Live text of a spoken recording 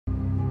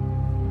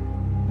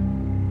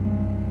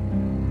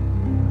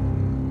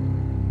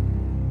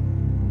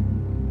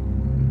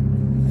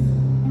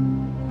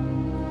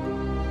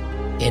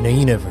In a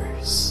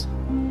universe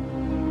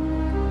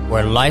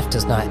where life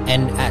does not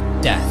end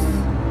at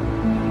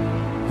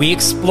death, we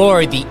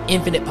explore the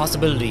infinite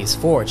possibilities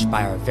forged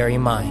by our very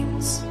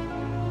minds.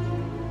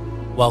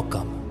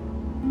 Welcome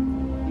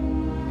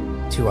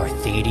to our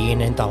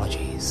Arthadian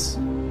anthologies.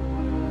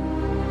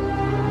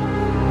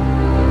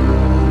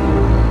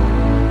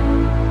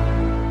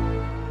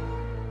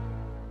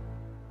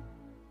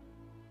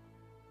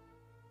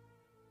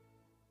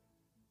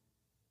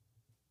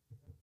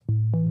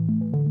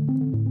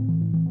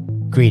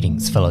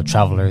 Greetings, fellow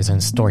travelers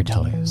and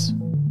storytellers.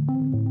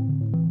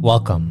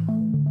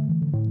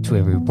 Welcome to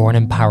a Reborn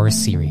in Power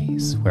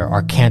series where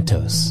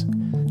Arcantos,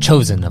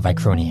 chosen of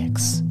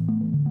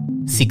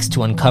Icroniacs, seeks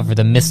to uncover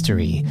the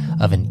mystery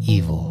of an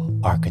evil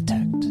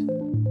architect.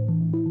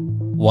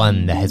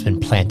 One that has been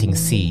planting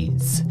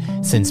seeds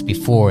since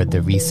before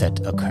the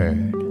reset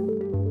occurred.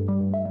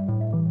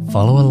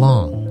 Follow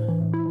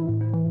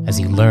along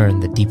as you learn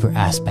the deeper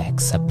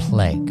aspects that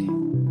plague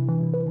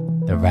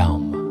the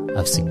realm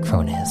of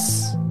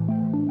Synchronous.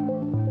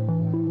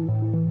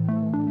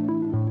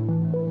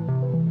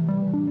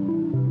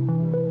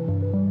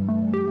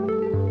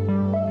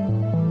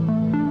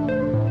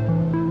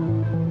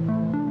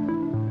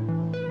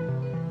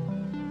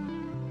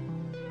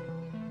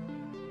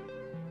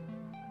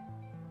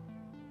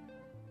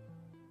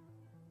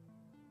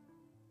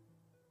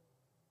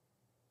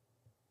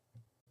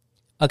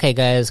 Okay,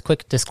 guys,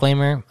 quick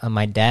disclaimer.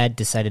 My dad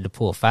decided to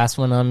pull a fast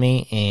one on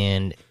me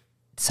and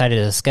decided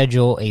to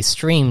schedule a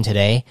stream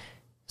today.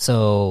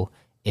 So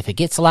if it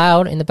gets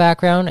loud in the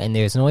background and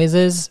there's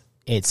noises,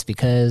 it's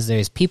because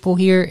there's people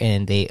here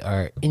and they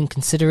are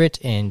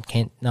inconsiderate and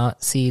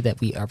cannot see that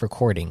we are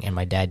recording. And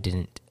my dad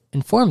didn't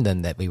inform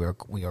them that we are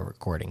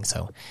recording.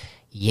 So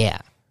yeah,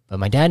 but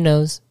my dad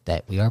knows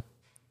that we are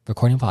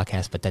recording a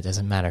podcast, but that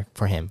doesn't matter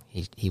for him.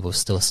 He will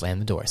still slam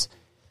the doors.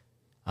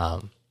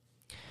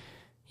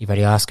 You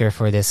ready, Oscar,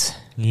 for this?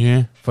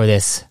 Yeah. For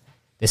this.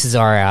 This is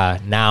our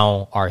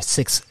now our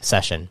 6th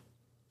session.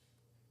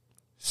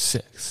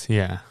 6,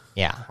 yeah.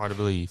 Yeah. Hard to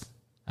believe.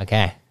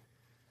 Okay.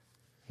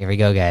 Here we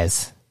go,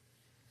 guys.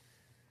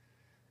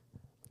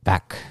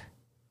 Back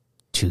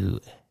to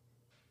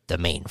the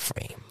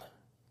mainframe.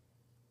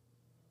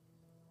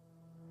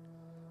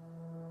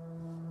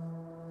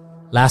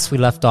 Last we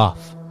left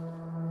off,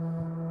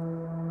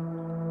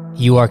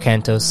 you,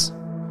 Arcantos,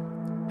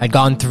 had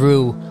gone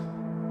through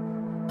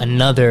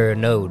another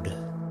node.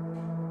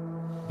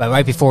 But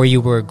right before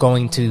you were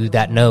going to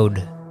that node,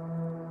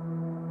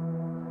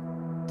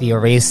 the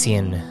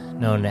Eurasian,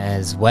 known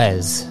as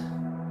Wes,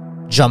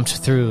 jumped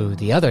through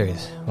the other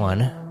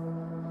one,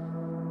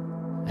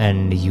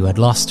 and you had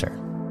lost her.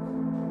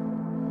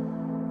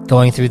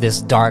 Going through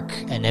this dark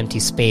and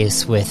empty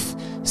space with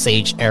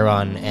Sage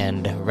Aaron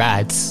and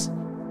Rads,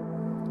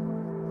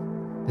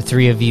 the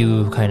three of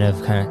you kind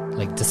of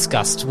like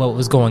discussed what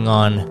was going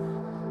on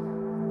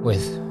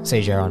with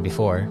Sage Aaron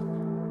before,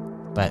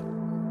 but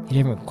he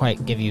didn't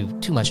quite give you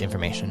too much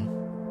information.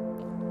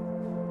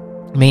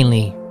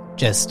 Mainly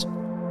just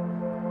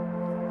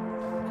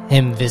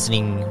him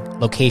visiting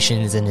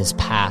locations in his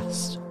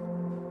past.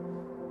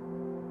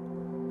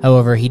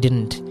 However, he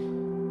didn't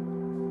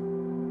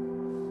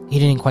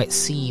quite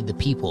see the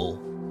people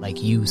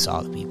like you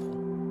saw the people.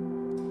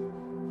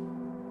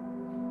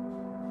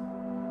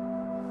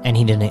 And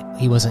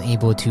he wasn't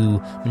able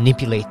to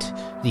manipulate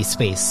the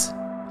space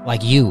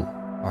like you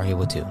are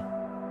able to.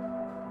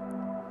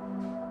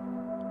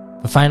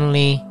 But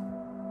finally,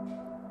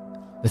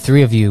 the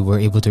three of you were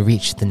able to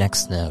reach the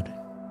next node.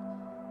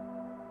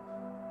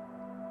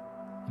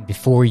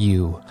 Before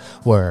you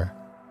were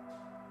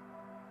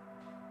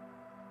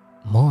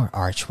more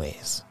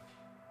archways.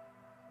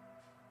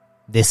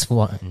 This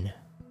one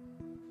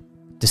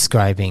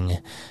describing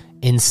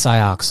in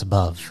Psyox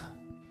above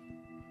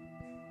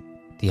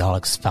the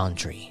Onyx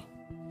Foundry.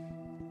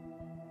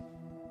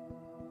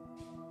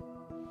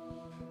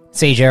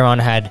 Sage Aaron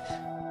had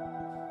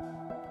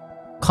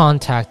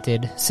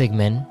contacted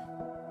Sigmund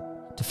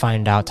to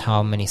find out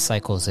how many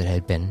cycles it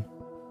had been.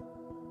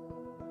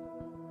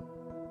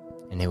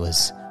 And it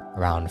was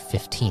around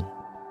 15.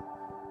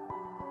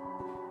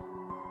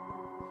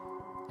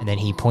 And then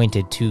he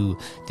pointed to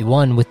the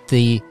one with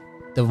the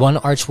one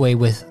archway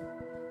with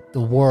the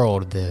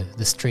world,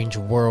 the strange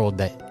world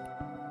that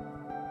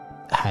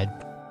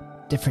had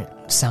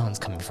different sounds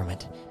coming from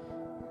it.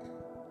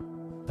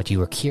 But you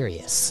were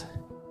curious.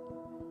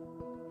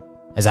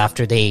 As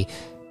after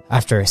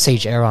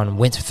Sage Aaron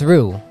went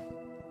through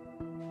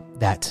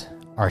that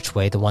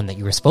archway, the one that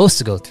you were supposed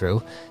to go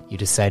through, you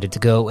decided to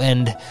go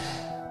and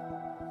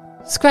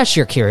scratch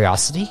your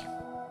curiosity.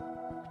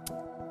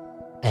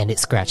 And it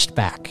scratched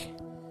back.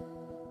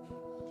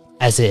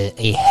 As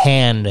a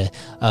hand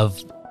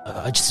of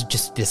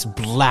just this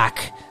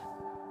black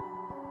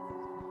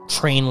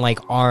train-like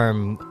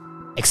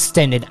arm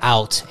extended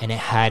out, and it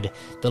had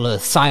the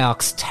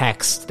Psyox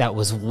text that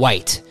was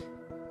white,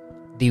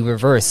 the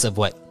reverse of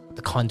what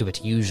the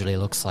conduit usually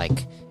looks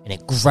like, and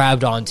it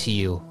grabbed onto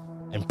you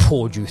and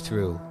pulled you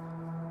through.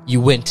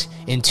 You went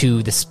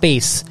into the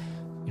space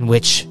in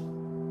which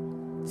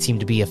seemed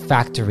to be a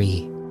factory,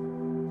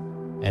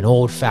 an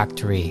old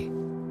factory,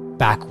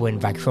 back when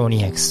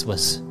Vicroniax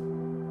was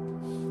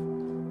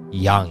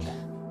young,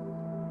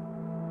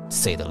 to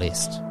say the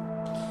least.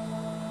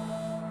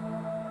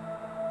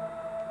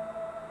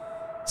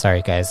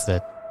 Sorry, guys,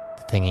 the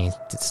thingy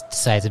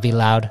decided to be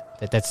loud.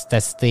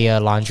 That's the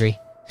laundry.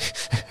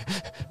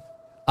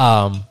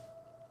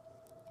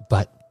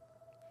 But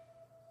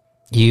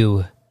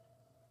you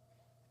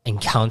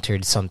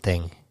encountered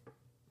something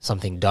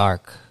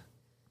dark,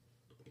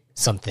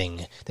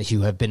 something that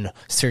you have been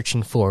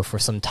searching for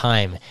some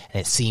time,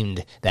 and it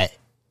seemed that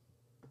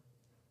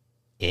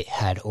it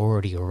had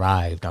already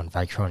arrived on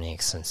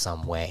Vicroniax in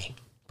some way,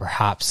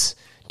 perhaps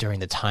during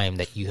the time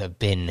that you have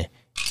been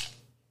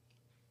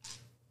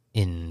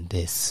in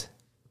this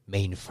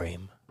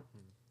mainframe.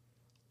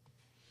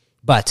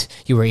 But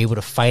you were able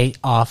to fight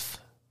off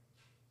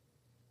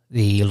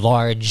the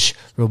large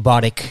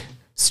robotic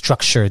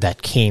structure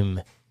that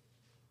came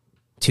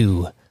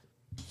to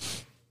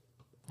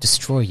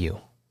destroy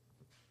you.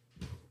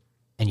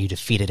 And you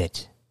defeated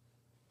it.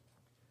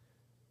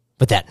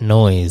 But that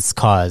noise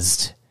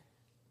caused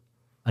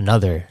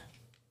another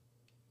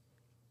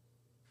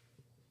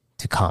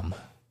to come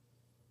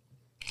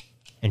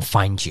and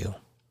find you.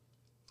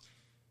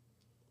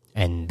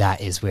 And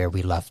that is where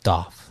we left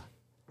off.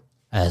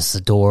 As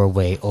the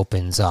doorway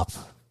opens up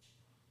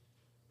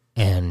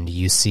and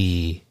you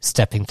see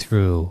stepping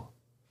through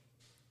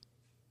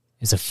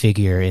is a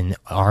figure in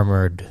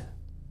armored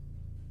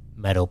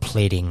metal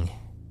plating,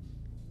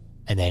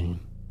 and then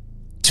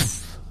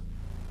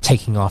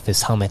taking off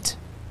his helmet,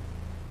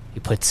 he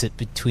puts it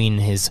between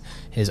his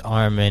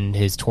arm and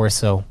his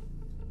torso,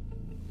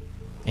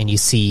 and you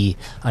see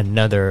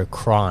another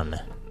Kron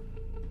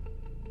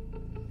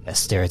that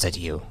stares at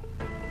you.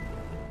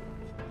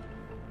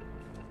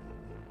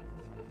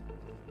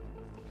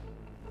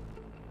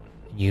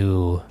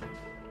 You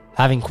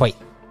haven't quite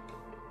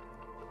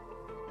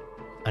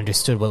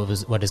understood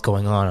what is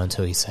going on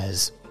until he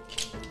says,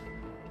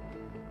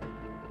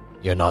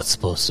 "You're not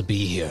supposed to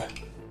be here.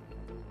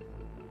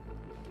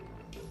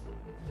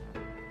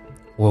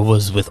 What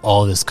was with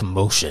all this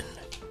commotion?"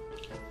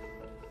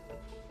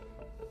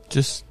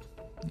 Just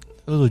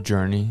a little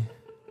journey.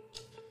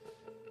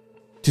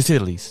 To say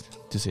the least.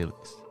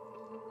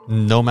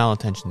 No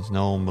malintentions,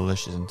 no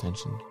malicious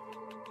intention.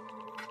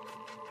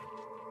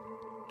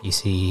 You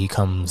see he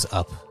comes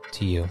up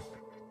to you.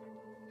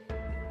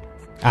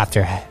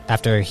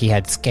 After he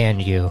had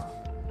scanned you,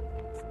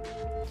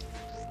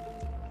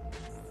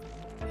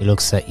 he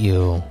looks at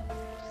you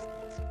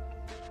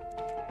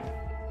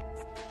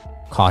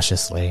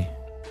cautiously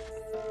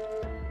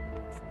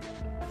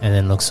and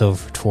then looks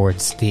over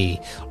towards the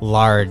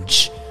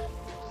large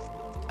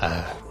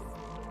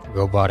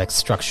robotic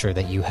structure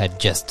that you had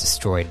just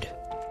destroyed.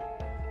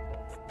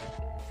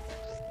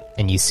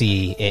 And you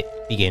see it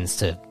begins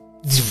to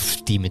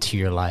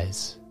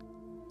dematerialize.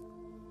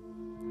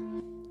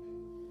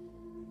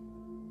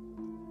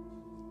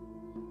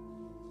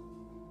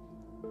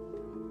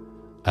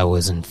 I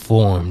was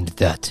informed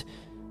that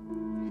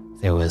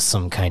there was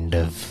some kind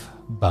of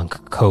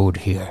bunk code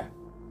here.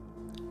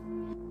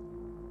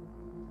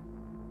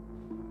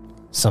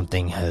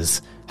 Something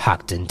has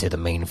hacked into the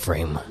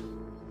mainframe.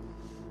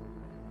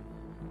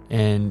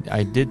 And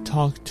I did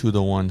talk to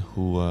the one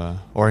who,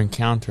 or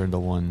encountered the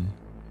one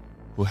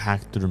who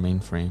hacked through the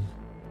mainframe.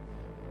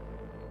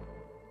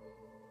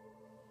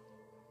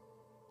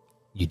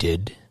 You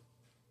did?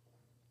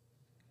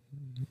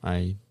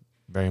 I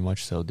very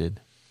much so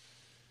did.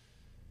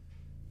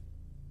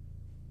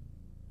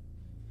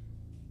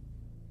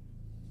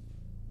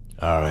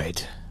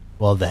 Alright.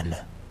 Well then,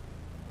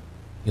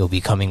 you'll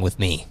be coming with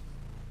me.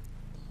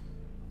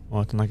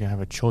 Well, it's not like I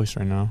have a choice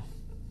right now.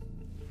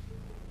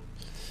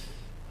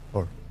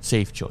 Or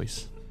safe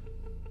choice.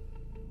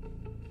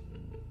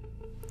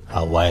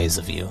 How wise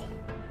of you.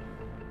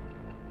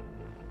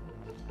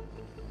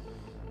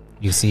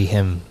 You see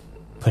him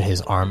put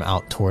his arm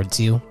out towards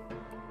you,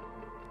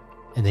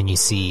 and then you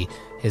see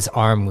his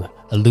arm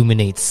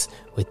illuminates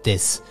with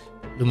this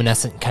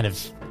luminescent kind of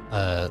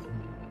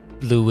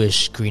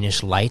bluish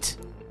greenish light,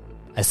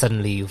 as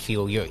suddenly you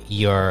feel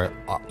your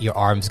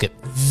arms get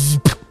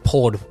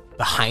pulled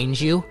behind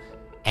you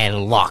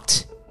and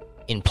locked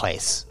in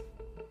place.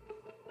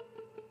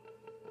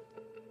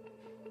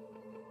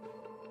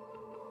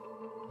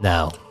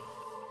 Now,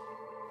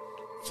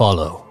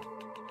 follow.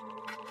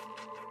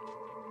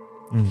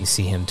 You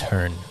see him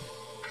turn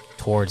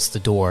towards the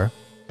door,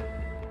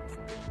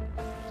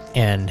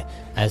 and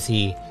as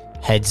he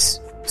heads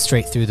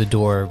straight through the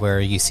door, where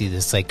you see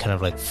this like kind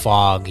of like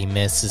foggy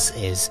mist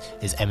is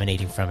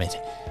emanating from it,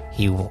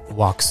 he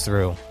walks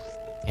through,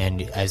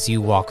 and as you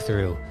walk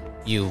through,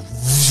 you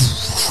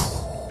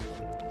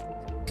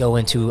go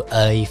into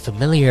a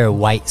familiar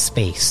white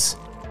space,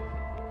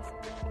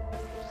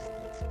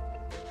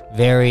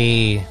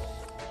 very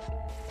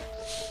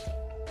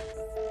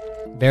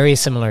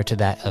similar to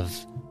that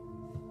of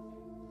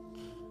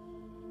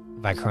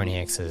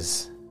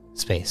Vicroniax's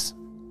space.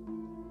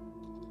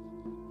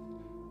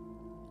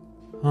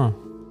 Huh.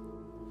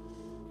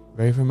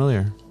 Very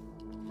familiar.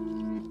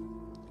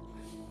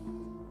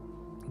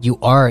 You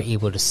are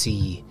able to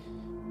see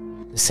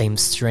the same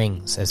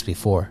strings as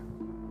before.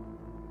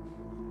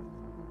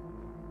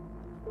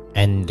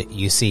 And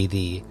you see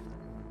the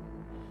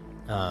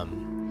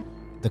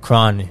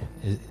Kron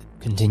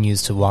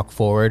continues to walk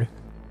forward,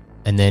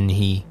 and then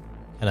he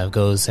kind of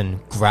goes and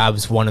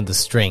grabs one of the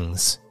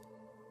strings.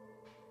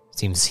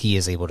 Seems he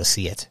is able to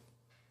see it.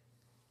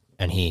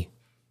 And he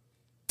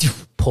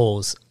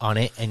pulls on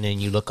it, and then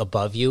you look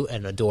above you,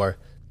 and a door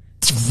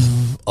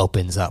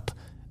opens up.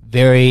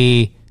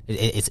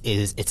 It's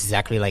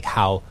exactly like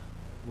how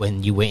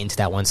when you went into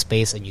that one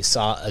space and you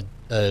saw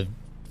a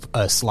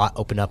slot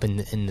open up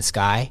in the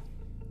sky,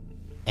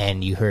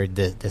 and you heard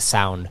the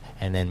sound,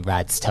 and then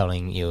Rad's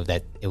telling you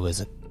that it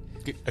was a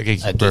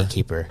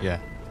gatekeeper. Yeah.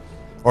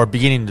 Or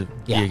beginning to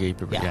be a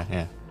gatekeeper.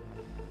 Yeah.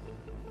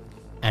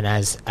 And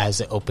as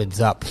it opens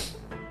up,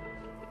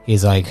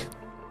 he's like,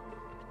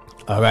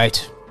 all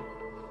right.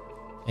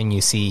 And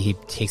you see he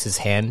takes his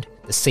hand.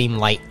 The same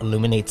light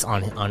illuminates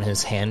on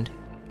his hand.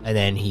 And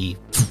then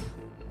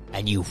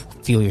and you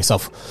feel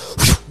yourself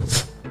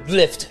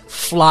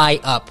fly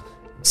up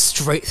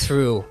straight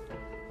through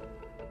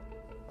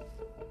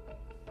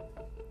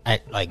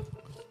at like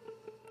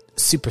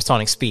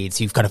supersonic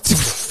speeds. You've kind of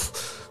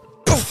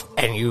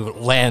and you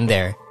land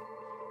there.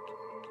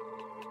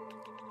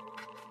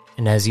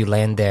 And as you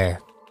land there,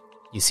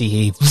 you see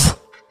he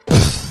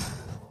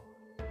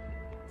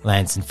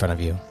lands in front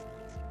of you.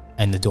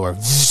 And the door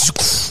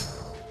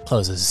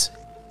closes.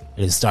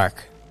 It is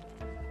dark.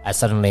 As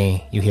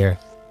suddenly you hear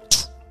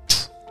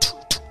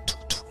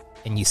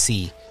and you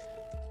see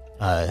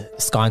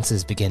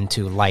sconces begin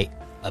to light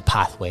a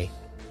pathway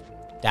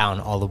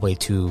down all the way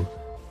to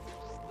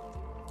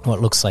what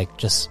looks like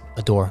just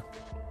a door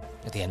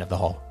at the end of the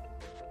hall.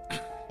 And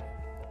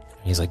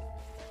he's like,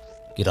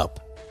 get up.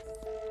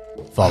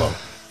 Follow.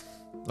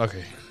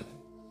 Okay.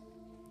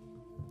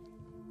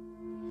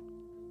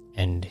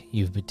 And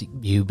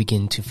you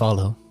begin to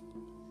follow.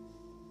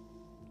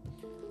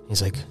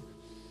 He's like,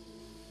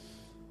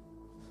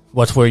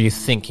 what were you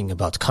thinking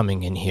about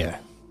coming in here?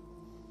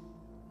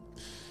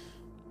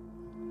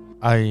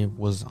 I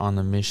was on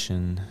a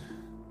mission,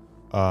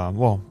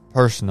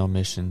 personal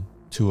mission,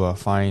 to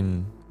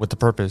find, with the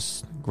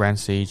purpose, Grand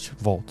Sage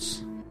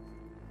vaults.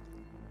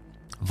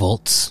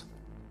 Vaults?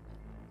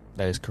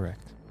 That is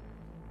correct.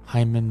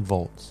 Hyman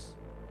vaults.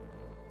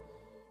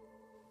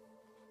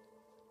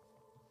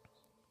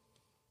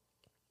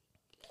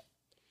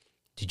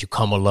 Did you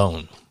come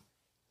alone?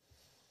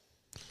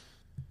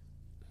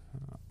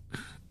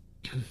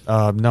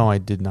 No, I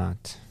did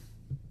not.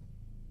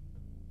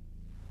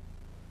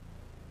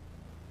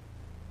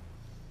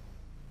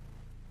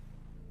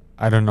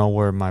 I don't know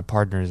where my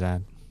partner is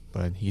at,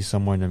 but he's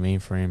somewhere in the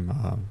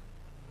mainframe.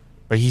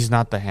 But he's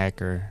not the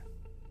hacker.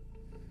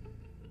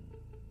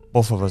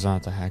 Both of us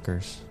aren't the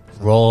hackers.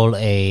 So. Roll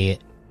an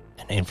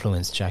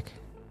influence check.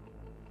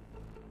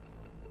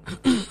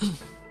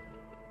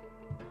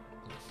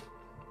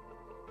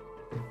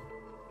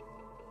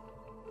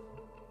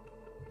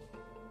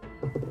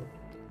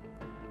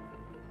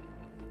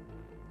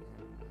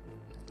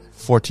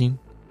 $14.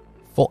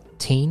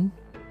 14?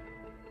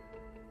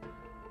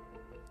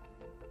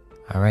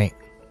 All right.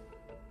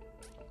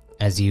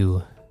 As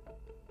you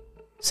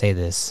say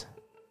this,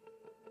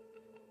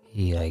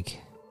 he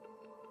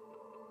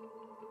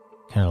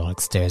kind of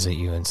stares at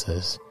you and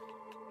says,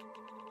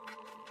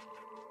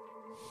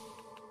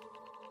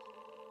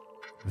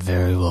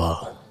 very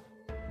well.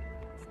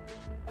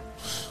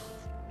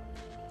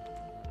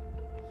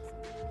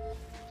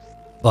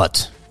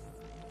 But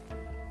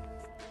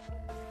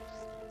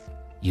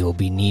you'll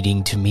be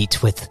needing to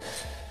meet with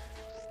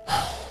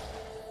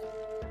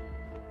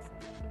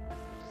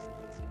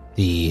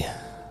the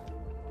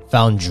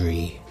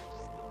Foundry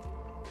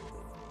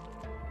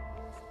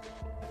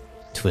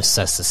to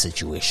assess the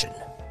situation.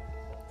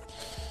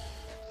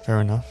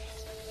 Fair enough.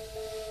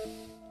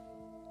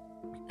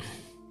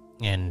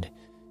 And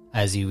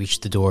as you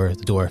reach the door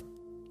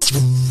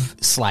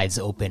slides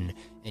open,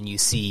 and you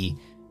see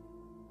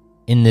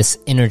in this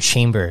inner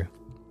chamber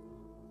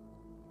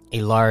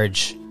a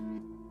large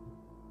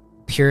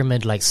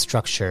pyramid-like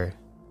structure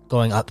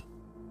going up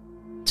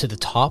to the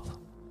top,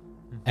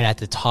 and at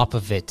the top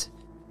of it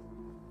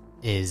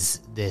is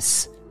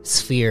this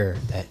sphere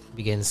that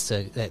begins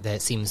to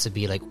that seems to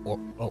be like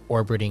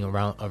orbiting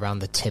around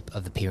the tip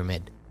of the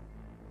pyramid.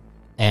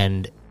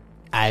 And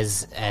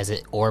as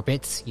it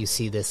orbits, you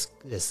see this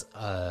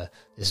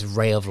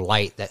ray of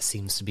light that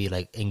seems to be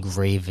like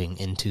engraving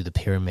into the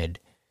pyramid,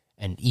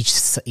 and each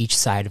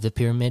side of the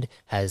pyramid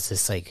has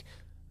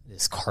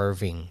this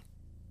carving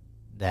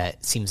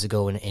that seems to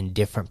go in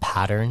different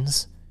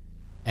patterns,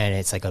 and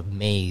it's like a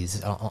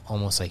maze,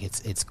 almost like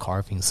it's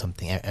carving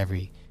something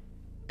every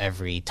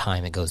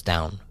time it goes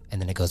down,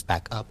 and then it goes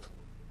back up,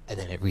 and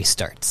then it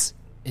restarts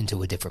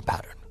into a different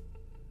pattern.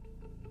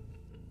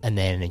 And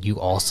then you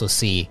also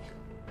see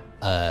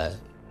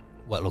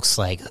what looks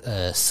like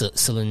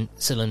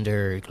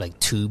cylinder like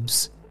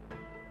tubes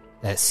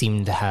that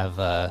seem to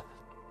have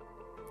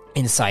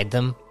inside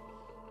them,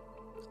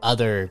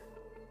 other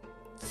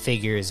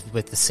figures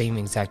with the same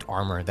exact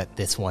armor that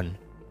this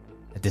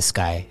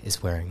guy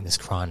is wearing, this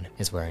Kron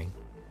is wearing.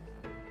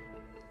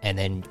 And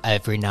then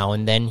every now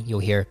and then you'll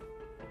hear,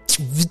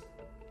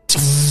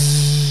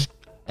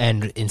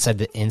 and inside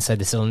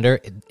the cylinder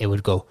it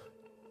would go,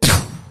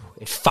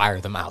 it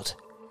fire them out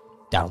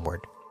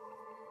downward.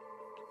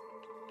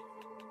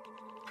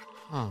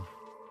 Huh.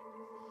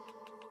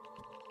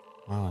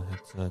 Wow,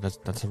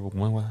 that's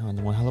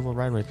one hell of a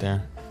ride right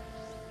there.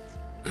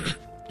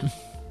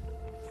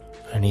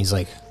 And he's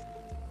like,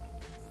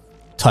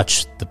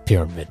 touch the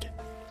pyramid.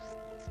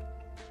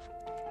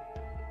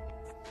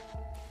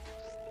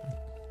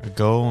 I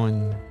go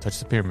and touch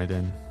the pyramid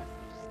then.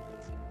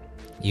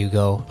 You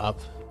go up,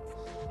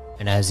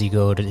 and as you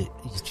go to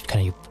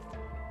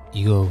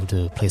you go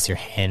to place your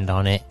hand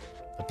on it,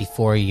 but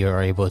before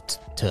you're able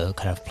to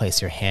kind of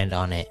place your hand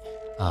on it,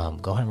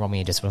 go ahead and roll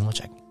me a discipline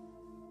check.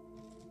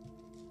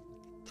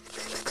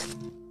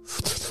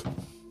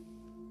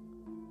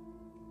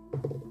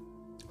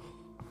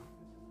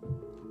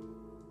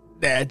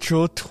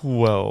 Natural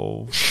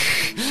 12.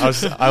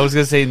 I was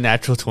gonna say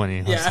natural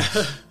 20. Yeah.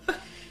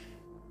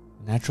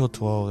 Natural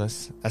 12.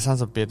 That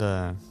sounds a bit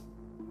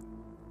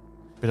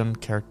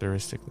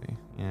uncharacteristically.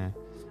 Yeah.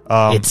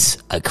 It's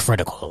a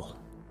critical.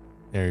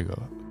 There you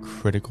go.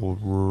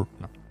 Critical.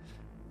 No.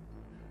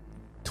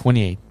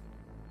 28.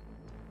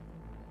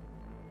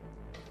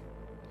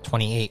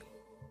 28.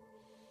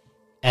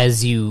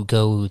 As you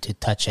go to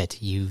touch it,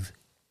 you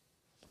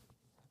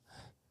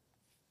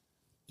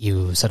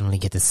suddenly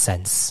get the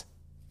sense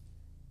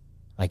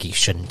like you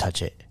shouldn't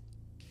touch it.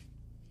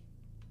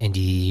 And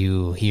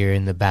you hear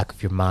in the back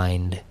of your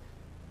mind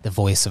the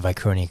voice of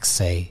Icronix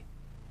say,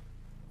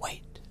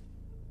 wait.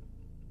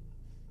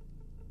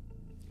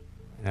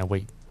 And I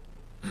wait.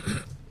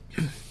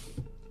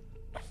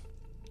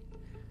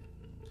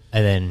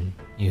 And then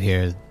you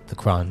hear the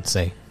Kron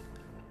say,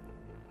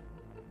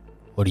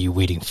 what are you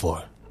waiting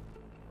for?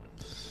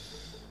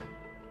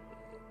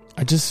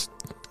 I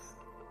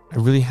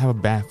really have a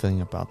bad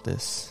feeling about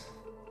this.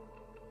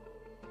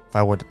 If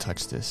I were to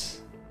touch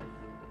this.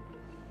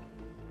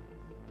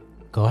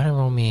 Go ahead and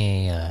roll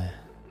me a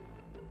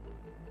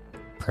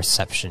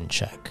perception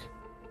check.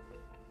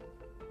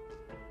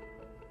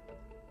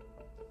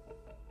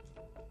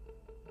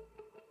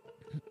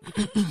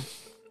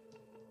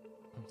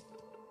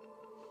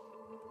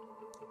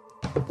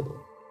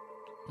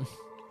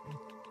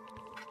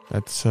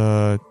 That's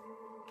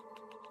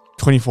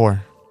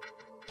 24.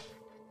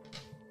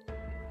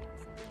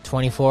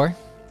 24?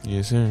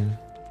 Yes, sir.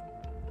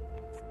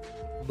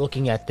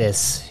 Looking at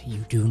this, you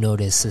do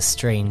notice a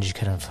strange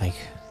kind of like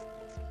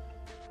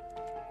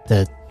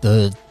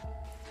the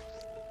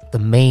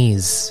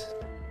maze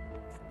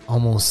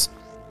almost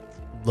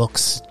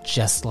looks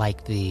just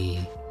like the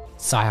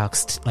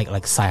Psyox, like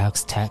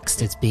Psyox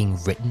text it's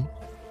being written,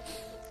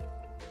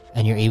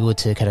 and you're able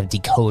to kind of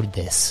decode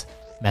this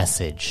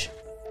message.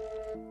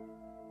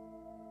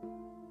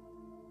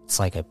 It's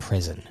like a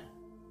prison.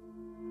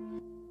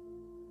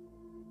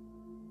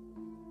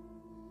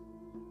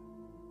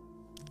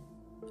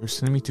 You're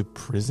sending me to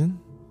prison?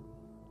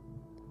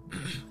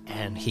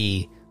 And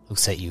he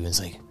looks at you and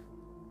is like,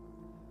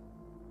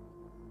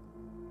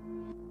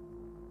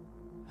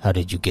 how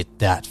did you get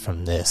that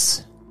from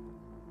this?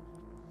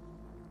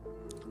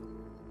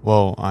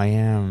 Well, I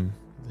am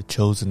the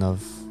chosen of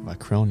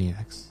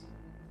Macroniacs.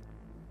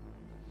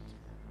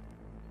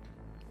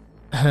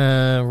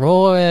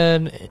 Roll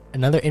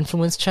another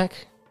influence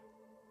check.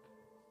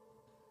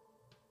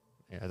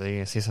 Yeah, I thought you were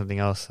going to say something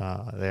else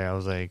there. I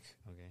was like,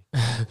 okay.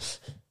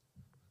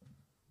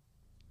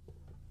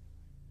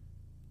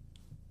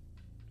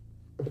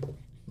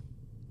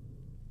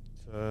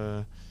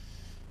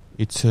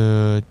 It's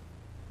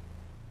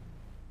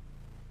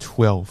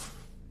 12.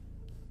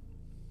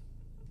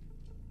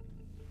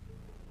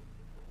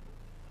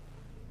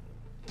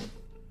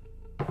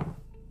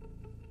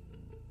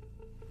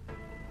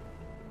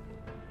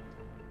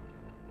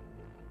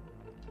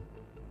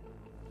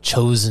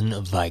 Chosen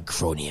of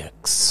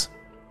Vicroniacs.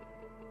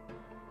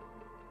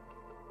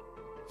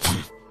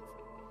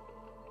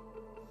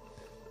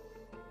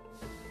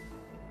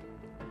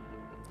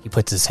 He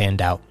puts his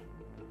hand out.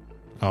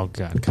 Oh,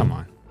 God, come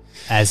on.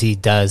 As he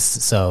does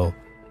so,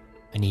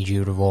 I need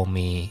you to roll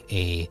me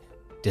a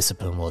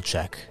discipline will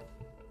check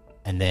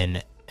and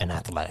then an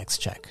athletics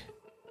check.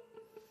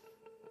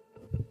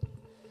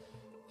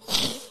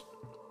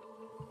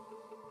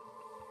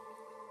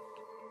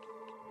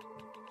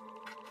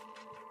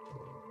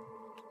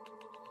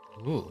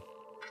 Ooh.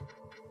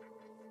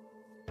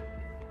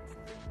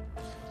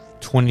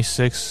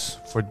 26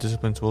 for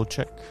disciplines will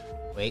check.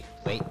 Wait,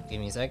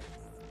 give me a sec.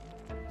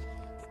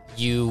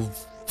 You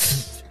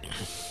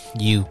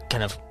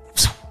kind of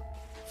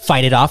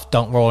fight it off.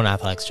 Don't roll an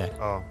athletics check.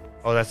 Oh,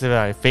 that's if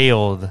I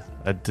failed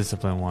a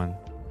discipline one.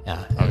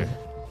 Yeah. Okay.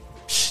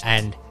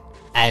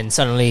 And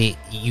suddenly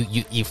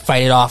you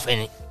fight it off,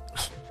 and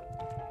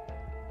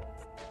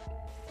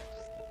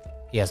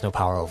he has no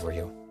power over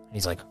you. And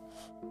he's like,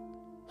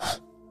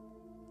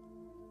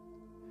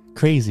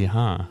 Crazy,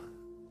 huh?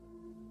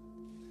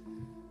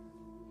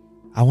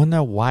 I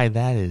wonder why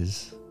that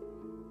is.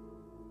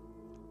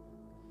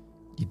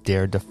 You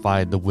dare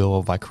defy the will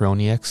of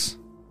Vicroniax?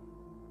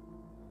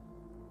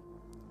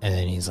 And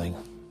then he's like,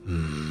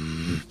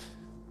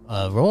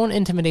 roll an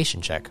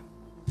intimidation check.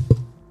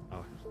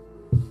 Oh.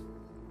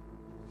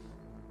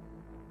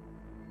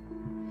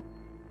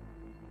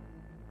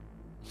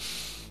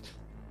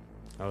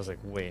 I was like,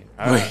 wait.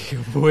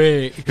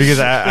 Wait. Because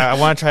I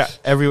want to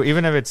try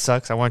even if it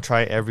sucks, I want to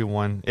try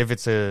everyone.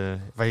 If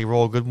I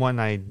roll a good one,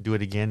 I do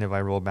it again. If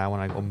I roll a bad one,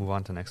 I go move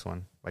on to the next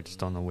one. I just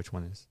don't know which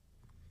one is.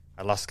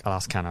 I lost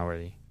count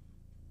already.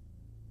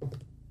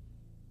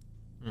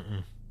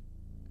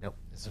 Nope,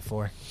 it's a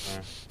 4.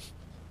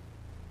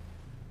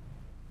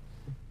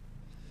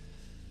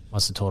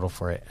 What's the total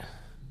for it?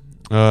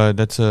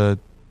 That's a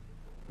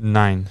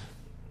 9.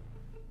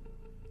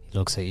 He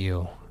looks at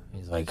you.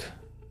 He's like,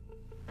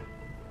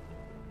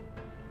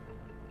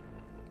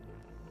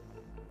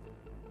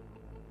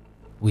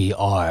 we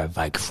are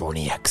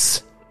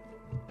Vicroniacs.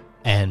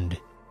 And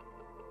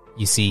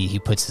you see he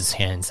puts his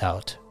hands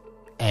out,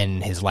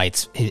 and his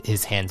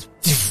hands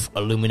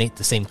illuminate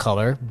the same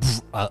color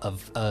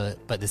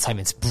but this time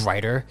it's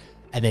brighter.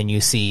 And then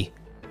you see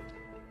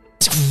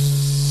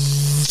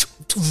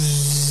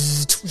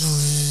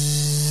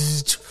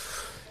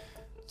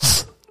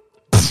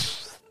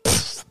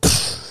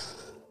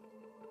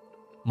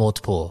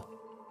multiple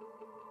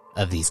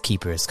of these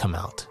keepers come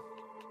out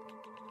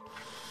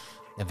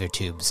of their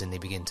tubes, and they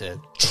begin to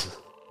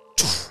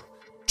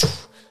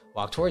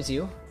walk towards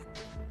you.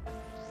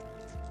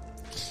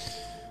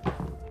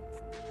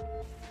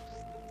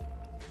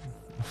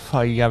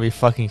 Oh, you gotta be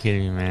fucking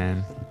kidding me,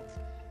 man.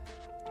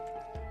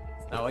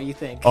 Not what you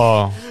think.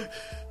 Oh.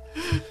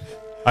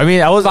 I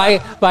mean, I was...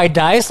 My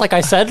dice, like I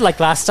said, like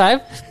last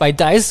time, my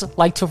dice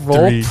like to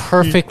roll 3.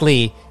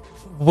 perfectly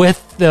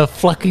with the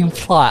fucking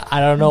plot. I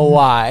don't know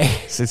why.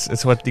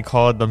 It's what they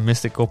call the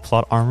mystical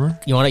plot armor.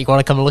 You want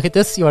to come look at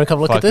this? You want to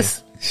come look at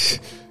this?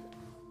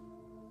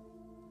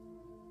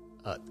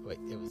 Wait,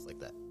 it was like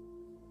that.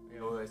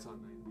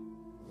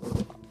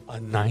 A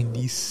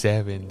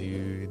 97,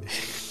 dude.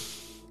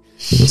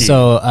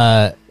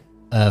 So,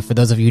 for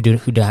those of you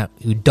who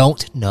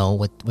don't know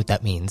what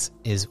that means,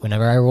 is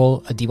whenever I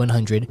roll a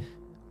D100,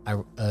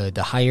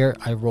 the higher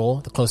I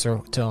roll, the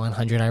closer to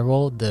 100 I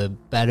roll, the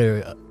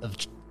better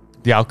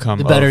the outcome.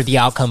 The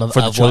outcome of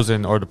for the of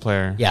chosen or the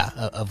player. Yeah,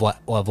 of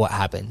what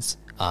happens.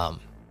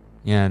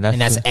 Yeah,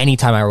 that's any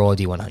time I roll a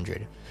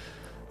D100.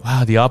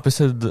 Wow, the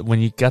opposite of when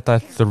you got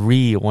that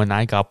 3 when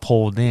I got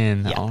pulled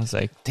in. Yeah. I was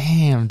like,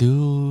 damn,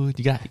 dude,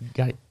 you got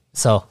it.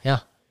 So yeah,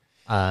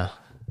 I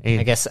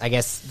guess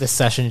this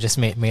session just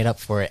made up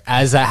for it.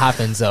 As that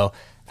happens, though,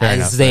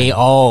 they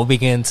all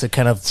begin to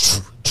kind of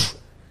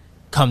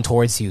come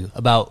towards you,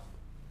 about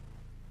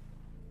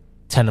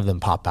 10 of them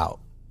pop out,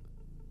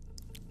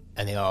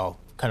 and they all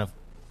kind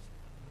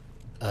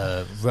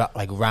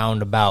of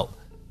round about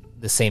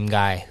the same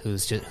guy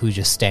who's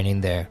just standing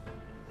there,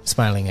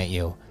 smiling at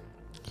you,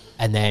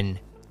 and then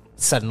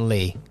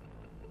suddenly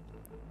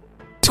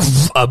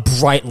a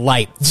bright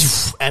light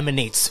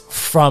emanates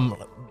from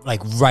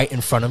right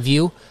in front of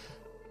you,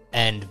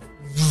 and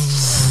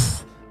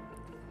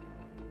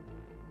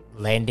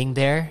landing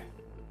there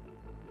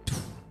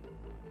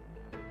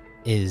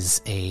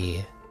is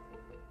a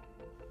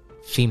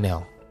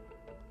female,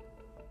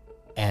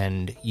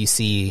 and you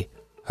see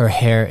her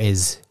hair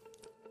is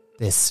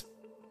this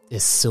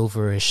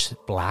silverish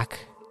black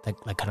that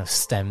kind of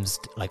stems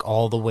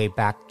all the way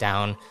back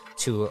down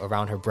to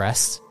around her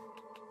breast.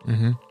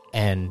 Mm-hmm.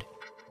 And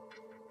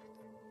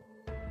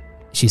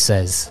she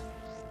says,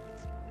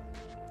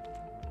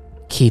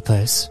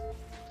 "Keepers,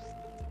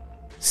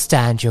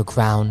 stand your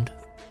ground,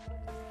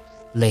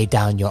 lay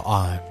down your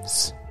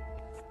arms.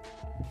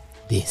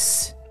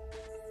 This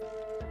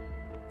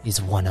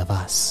is one of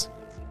us."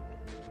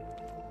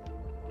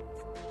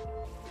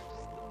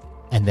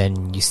 And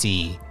then you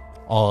see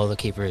all the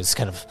keepers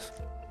kind of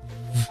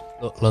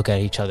look at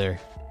each other,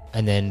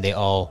 and then they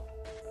all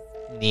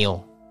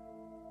kneel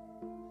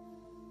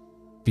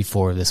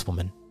before this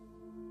woman.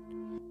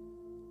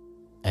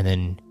 And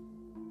then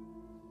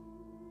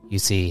you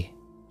see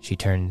she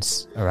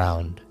turns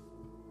around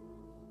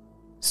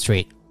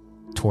straight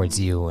towards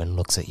you and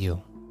looks at you.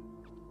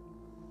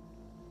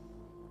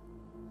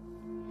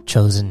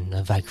 "Chosen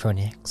of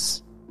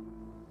Vicroniax."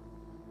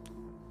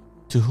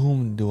 To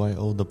whom do I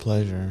owe the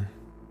pleasure?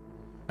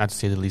 Not to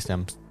say the least,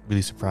 I'm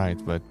really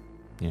surprised, but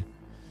yeah.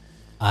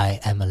 "I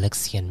am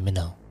Alexian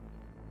Minnow."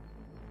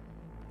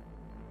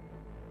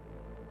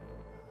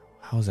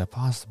 How is that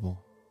possible?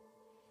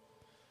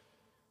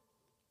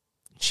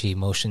 She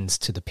motions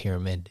to the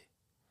pyramid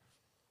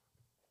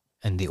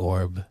and the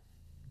orb.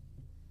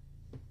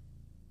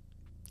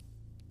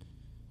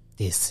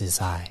 "This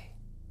is I."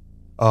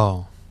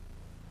 Oh.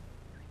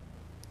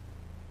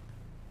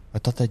 I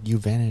thought that you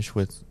vanished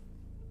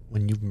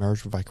when you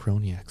merged with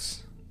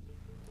Vicroniax.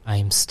 "I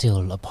am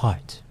still a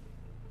part."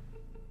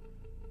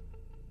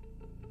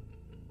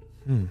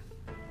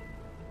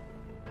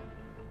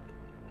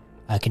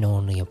 I can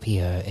only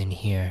appear in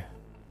here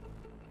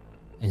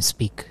and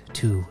speak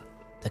to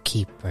the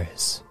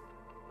keepers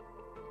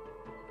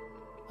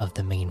of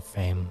the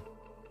mainframe.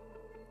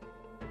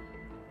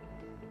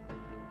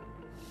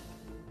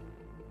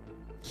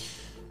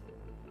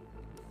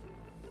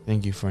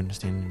 Thank you for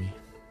understanding me.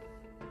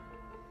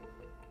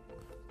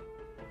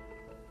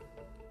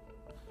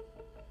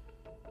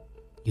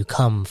 You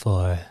come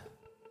for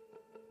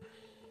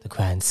the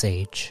Grand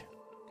Sage.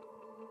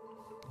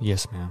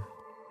 Yes, ma'am.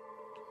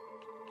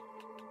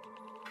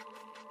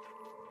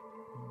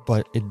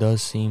 But it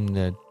does seem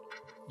that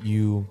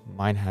you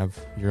might have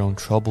your own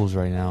troubles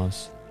right now,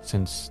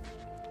 since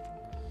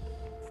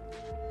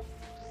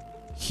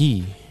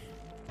he...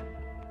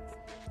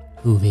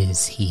 Who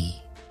is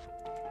he?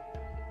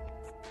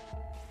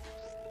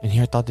 And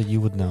here I thought that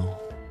you would know.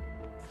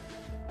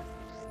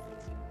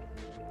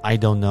 I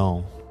don't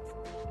know,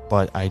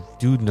 but I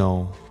do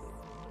know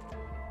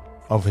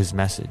of his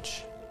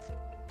message.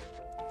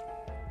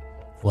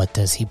 What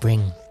does he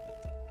bring?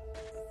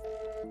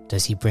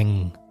 Does he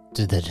bring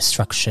to the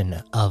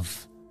destruction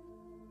of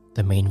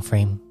the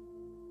mainframe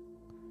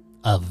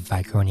of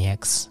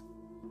Vicroniax?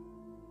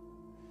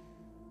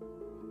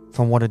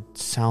 From what it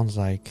sounds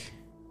like,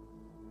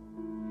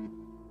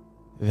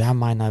 that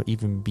might not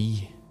even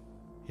be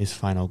his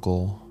final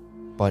goal,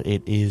 but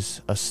it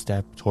is a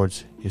step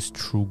towards his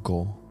true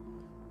goal,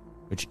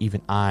 which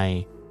even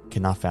I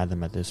cannot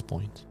fathom at this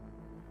point.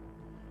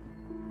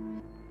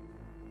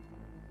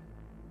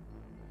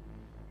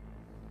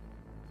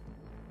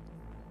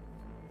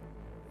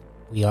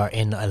 We are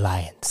in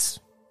alliance.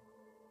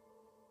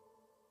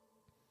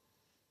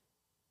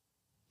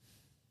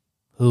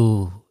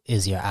 Who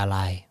is your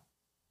ally?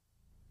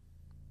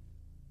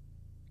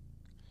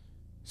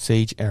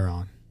 Sage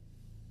Aaron.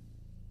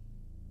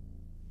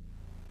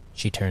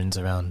 She turns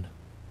around.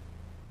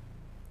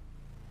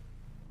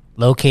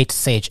 Locate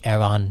Sage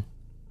Aaron.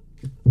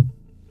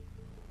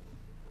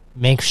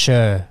 Make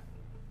sure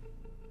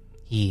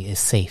he is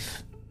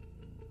safe.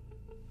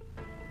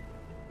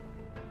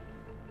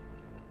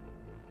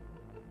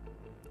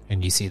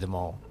 And you see them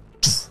all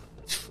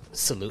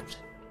salute.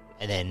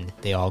 And then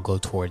they all go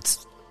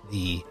towards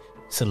the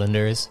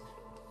cylinders.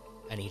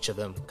 And each of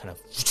them kind of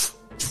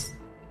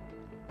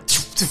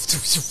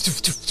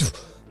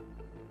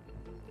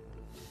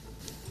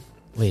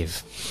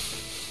leave.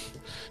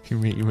 You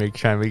make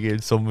try and make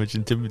it so much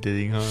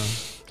intimidating, huh?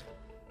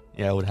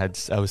 Yeah, I would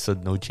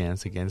have no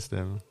chance against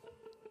them.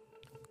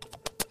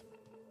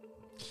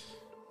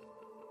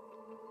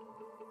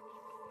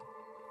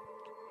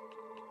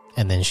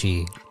 And then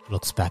she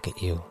looks back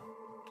at you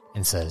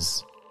and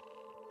says,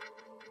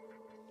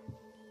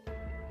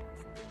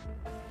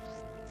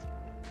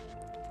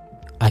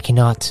 I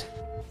cannot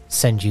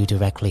send you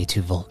directly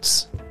to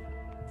Volts.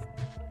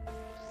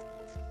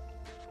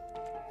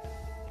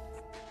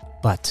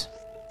 But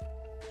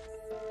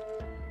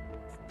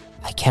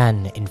I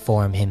can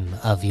inform him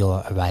of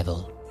your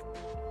arrival.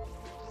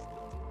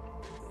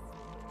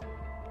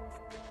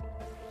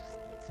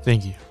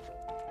 Thank you.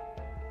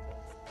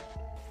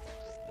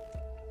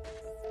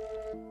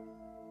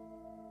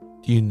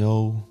 Do you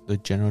know the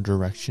general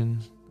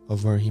direction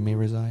of where he may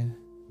reside?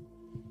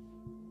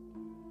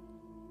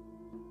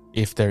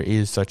 If there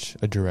is such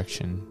a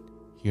direction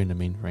here in the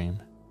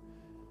mainframe.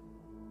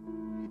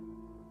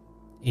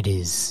 It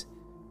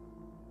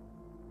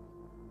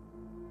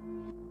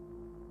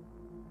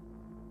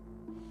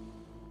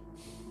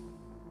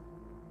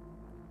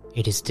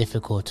is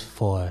difficult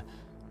for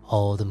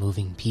all the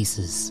moving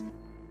pieces.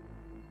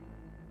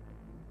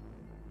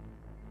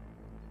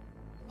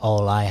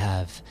 All I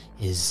have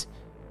is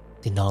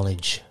the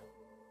knowledge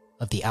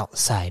of the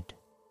outside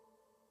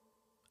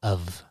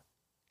of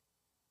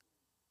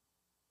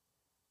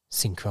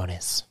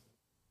Synchronous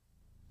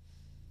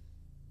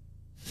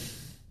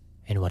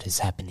and what is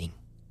happening.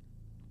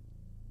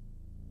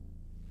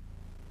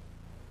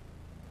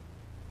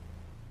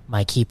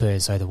 My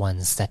keepers are the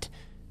ones that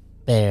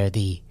bear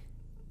the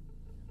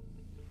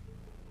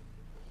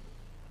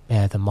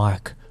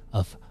mark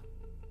of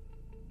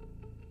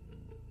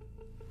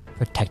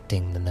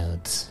protecting the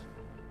nodes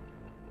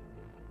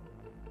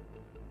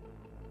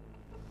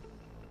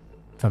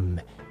from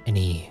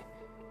any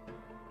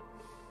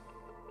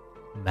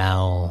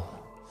malfeasance.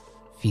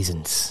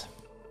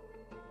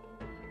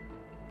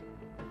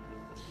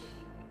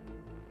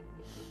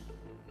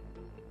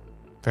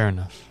 Fair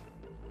enough.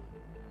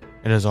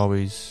 It is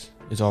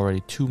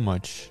already too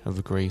much of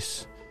a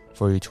grace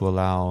for you to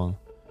allow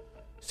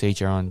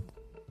Sage Aaron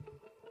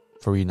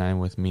for reuniting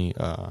with me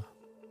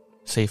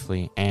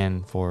safely,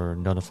 and for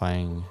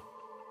notifying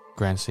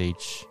Grand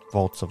Sage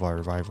Vaults of our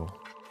arrival.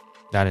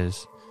 That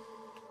is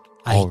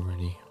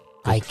already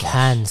I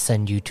can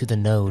send you to the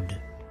node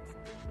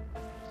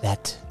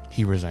that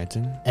he resides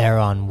in.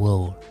 Aaron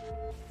will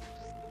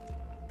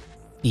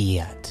be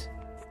at.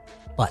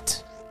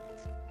 But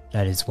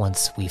that is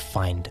once we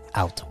find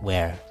out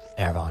where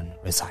Aaron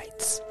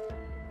resides.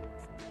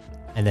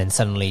 And then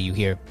suddenly you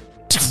hear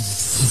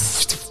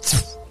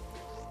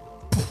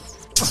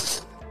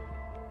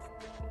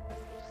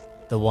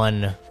the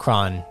one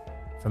Kron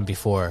from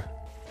before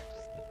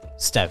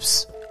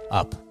steps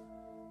up,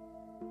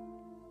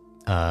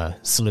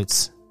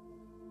 salutes,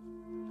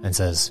 and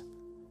says,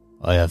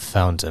 "I have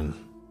found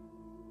him."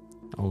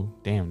 Oh,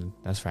 damn,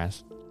 that's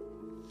fast.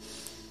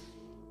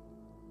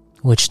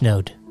 Which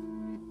node?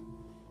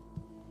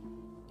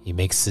 He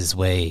makes his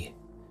way,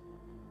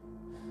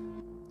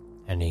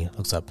 and he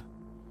looks up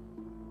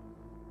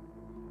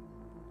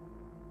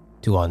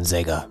to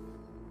Onzega.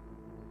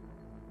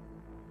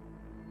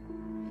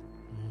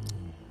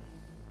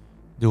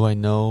 Do I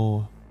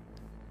know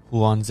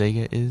who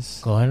Onzega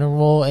is? Go ahead and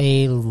roll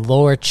a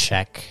lore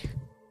check.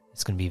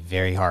 It's going to be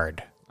very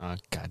hard. Oh,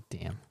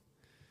 goddamn.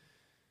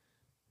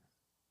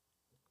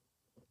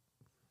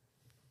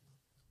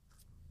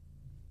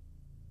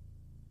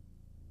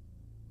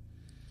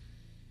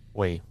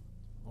 Wait.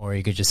 Or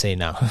you could just say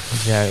no.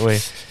 Yeah,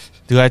 wait.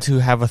 Do I to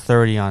have a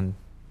 30 on?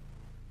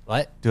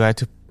 What? Do I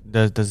to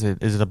is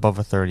it above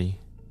a 30?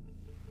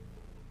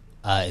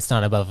 It's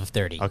not above a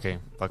 30. Okay,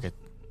 fuck it.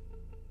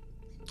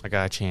 I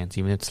got a chance,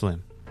 even if it's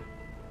slim.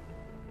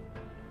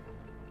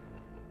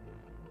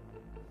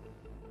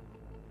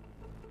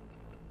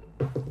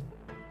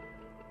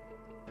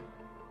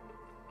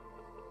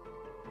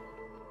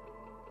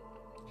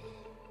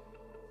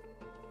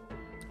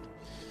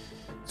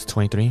 It's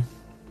 23.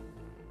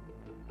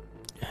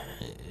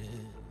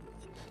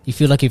 You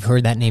feel like you've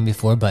heard that name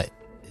before, but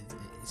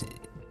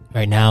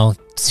right now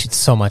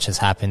so much has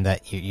happened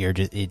that you're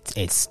just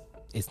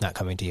it's not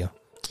coming to you.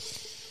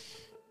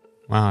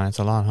 Wow, that's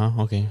a lot, huh?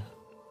 Okay.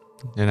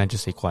 Then I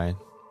just stay quiet.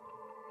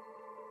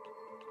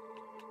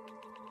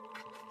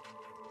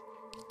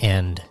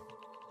 And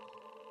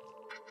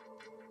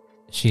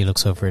she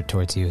looks over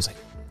towards you. Is like,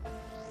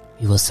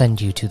 "We will send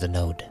you to the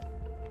node.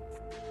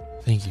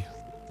 Thank you.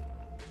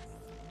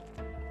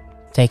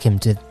 Take him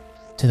to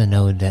the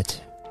node that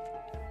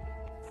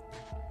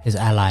his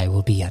ally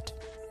will be at.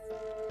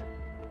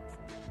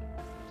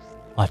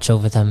 Watch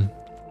over them.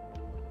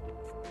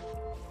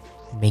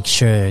 Make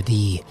sure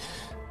the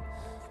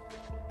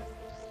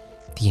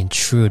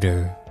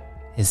intruder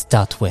is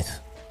dealt with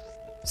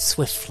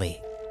swiftly."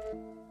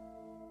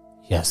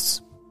 Yes.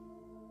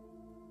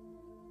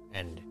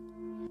 And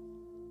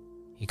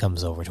he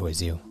comes over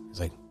towards you. He's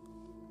like,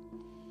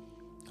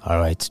 "All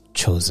right,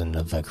 chosen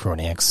of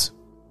Acroniacs.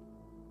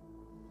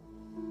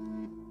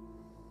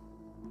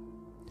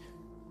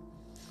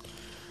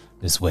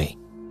 This way."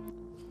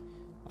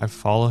 I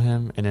follow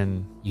him, and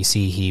then You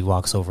see he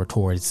walks over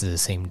towards the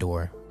same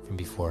door from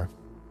before.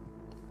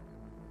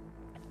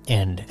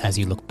 And as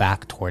you look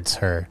back towards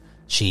her,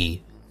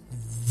 she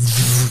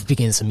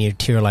begins to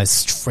materialize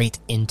straight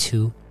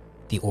into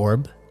the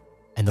orb,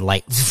 and the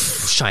light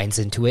shines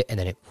into it, and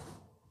then it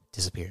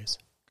disappears.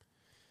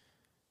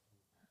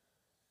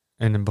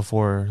 and then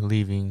before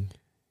leaving,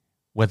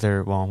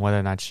 whether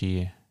or not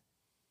she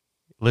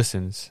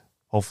listens,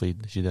 hopefully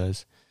she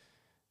does,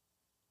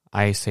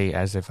 I say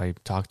as if I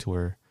talk to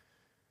her,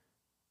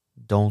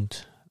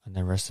 "Don't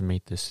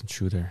underestimate this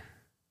intruder.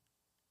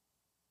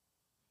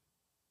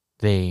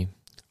 They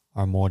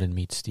are more than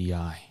meets the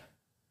eye."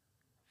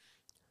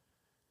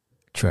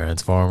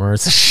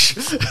 Transformers.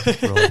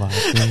 Robot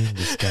in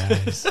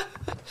disguise.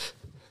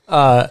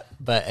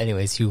 But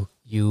anyways,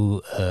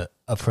 you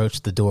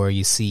approach the door.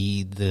 You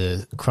see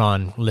the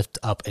Kron lift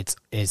up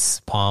its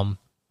palm,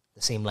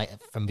 the same light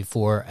from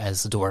before,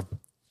 as the door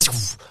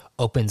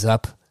opens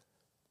up,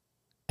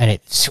 and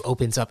it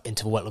opens up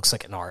into what looks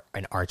like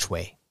an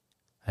archway.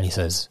 And he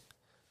says,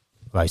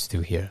 "Right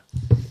through here."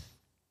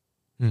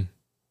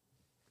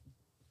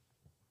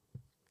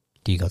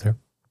 Do you go through?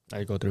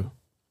 I go through.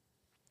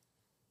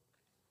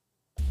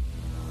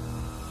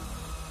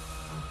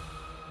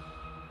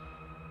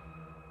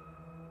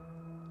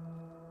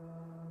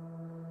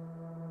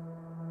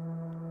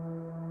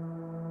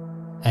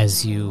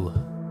 As you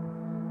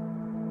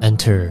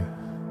enter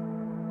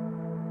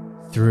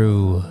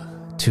through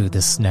to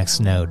this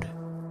next node,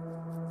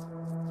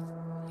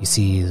 you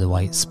see the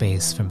white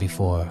space from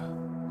before.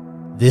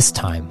 This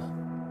time,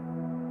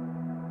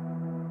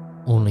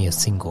 only a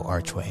single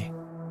archway.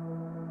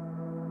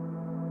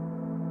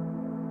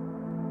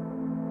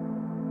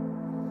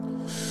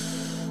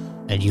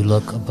 And you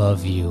look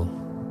above you,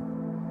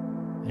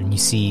 and you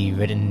see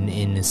written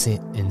in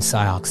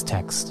Psyox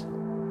text,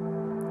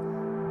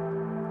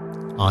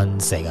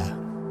 "Onzega."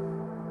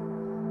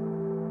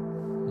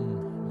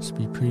 Must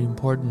be pretty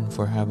important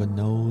for have a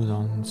nose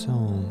on its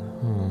own.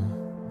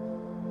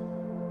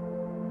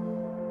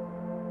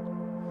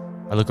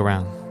 I look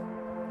around.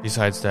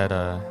 Besides that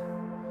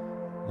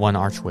one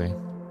archway.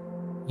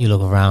 You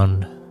look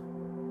around,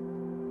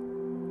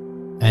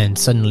 and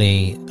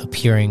suddenly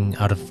appearing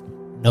out of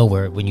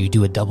nowhere, when you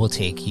do a double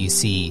take, you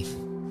see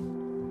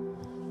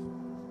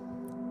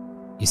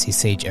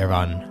Sage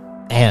Aaron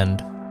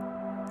and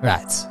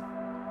rats,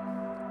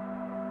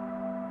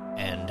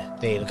 and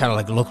they kind of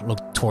like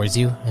look towards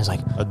you. And it's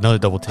like Another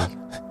double take.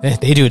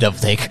 they do a double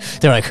take.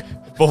 They're like,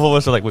 Both of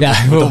us are like, wait,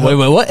 "Yeah, wait,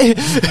 what?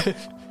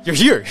 You're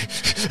here."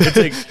 It's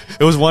like,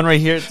 it was one right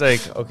here. It's like,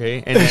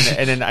 okay.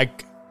 And then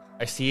I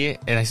I see it,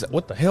 and I said,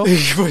 "What the hell?"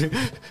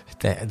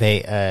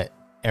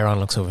 Aaron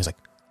looks over. He's like,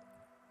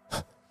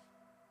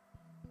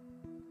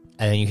 and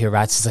then you hear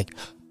Rats is like,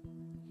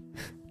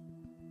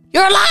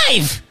 "You're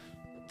alive!"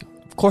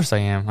 Of course I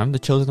am. I'm the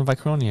chosen of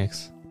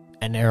Icroniacs.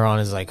 And Aaron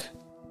is like,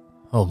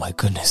 "Oh my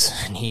goodness!"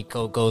 And he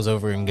goes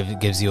over and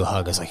gives you a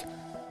hug. It's like,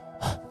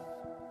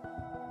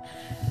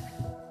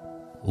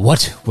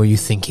 what were you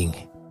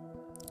thinking?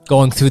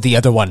 Going through the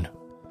other one.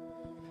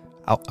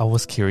 I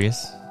was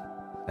curious.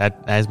 That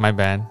is my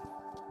bad.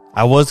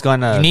 I was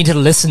gonna. You need to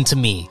listen to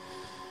me.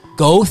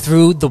 Go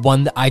through the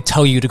one that I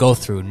tell you to go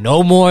through.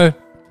 No more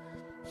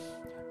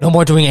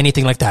doing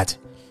anything like that.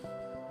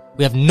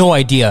 We have no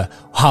idea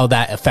how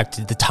that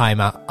affected the time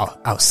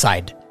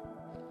outside.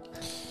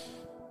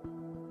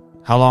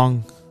 How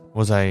long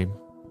was I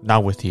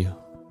not with you?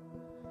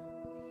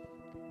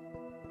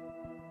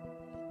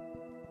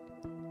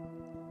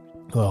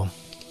 Well,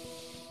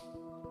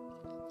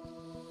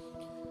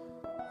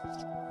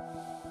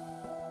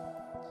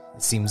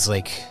 it seems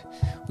like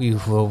we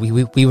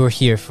were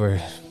here for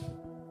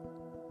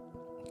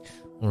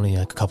only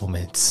like a couple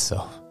minutes.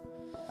 So,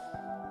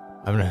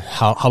 I don't know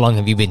how long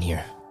have you been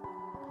here?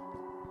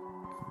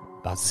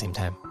 About the same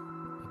time.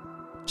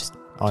 Just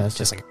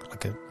like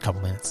a couple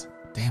minutes.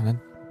 Damn it!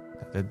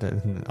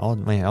 All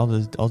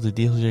the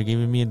deals you're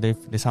giving me, they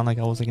sound like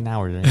I was like an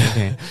hour.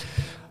 Okay.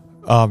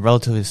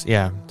 Relatively,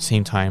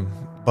 same time.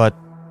 But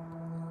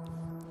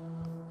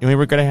the only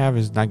regret I have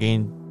is not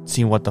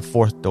seeing what the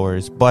fourth door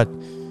is. But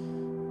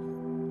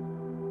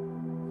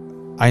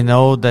I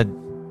know that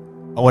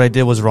what I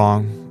did was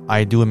wrong.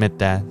 I do admit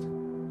that.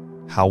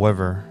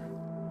 However,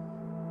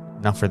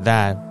 not for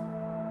that,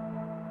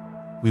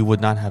 we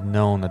would not have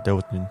known that there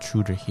was an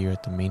intruder here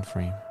at the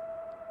mainframe.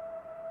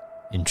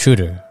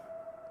 Intruder?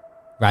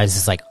 Rise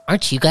is like,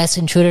 aren't you guys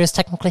intruders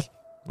technically?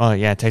 Well,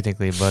 yeah,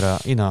 technically, but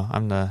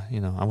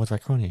I'm with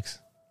Vicronics.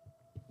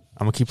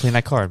 I'm gonna keep playing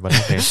that card, but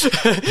okay.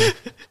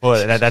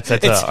 Well, that's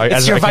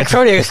it's your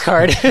Vicronics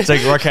card. It's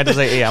like Rockcat is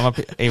like,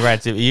 hey,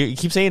 Rats, you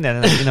keep saying that,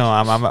 and,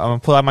 I'm gonna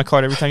pull out my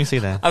card every time you say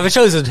that. I'm a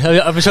chosen.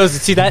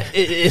 See that?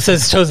 It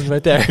says chosen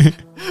right there.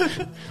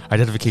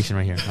 Identification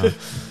right here.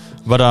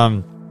 But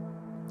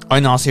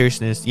in all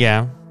seriousness,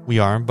 yeah, we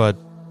are, but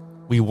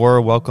we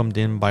were welcomed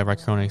in by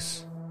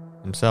Vicronics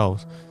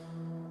themselves.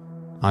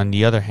 On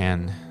the other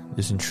hand,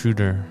 this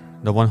intruder,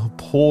 the one who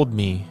pulled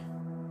me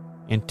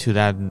into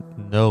that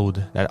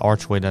node, that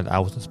archway that I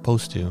wasn't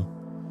supposed to,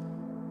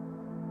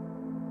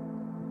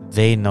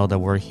 they know that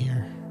we're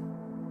here.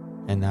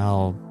 And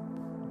now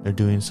they're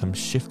doing some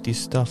shifty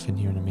stuff in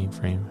here in the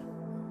mainframe.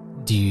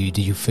 Did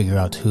you figure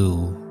out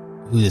who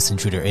this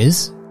intruder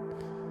is?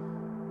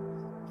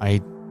 I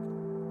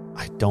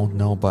don't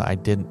know, but I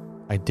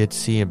did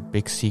see a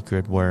big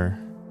secret where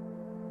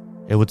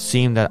it would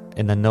seem that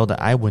in the node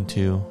that I went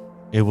to,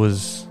 it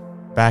was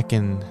back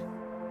in,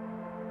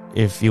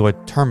 if you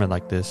would term it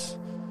like this,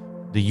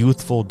 the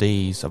youthful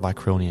days of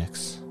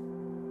Icroniacs.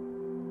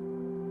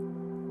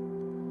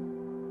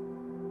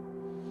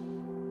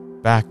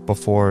 Back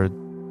before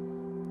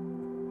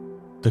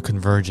the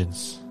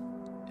convergence.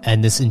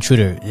 And this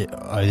intruder,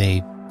 are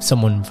they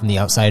someone from the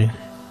outside?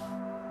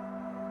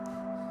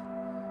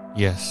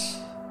 Yes.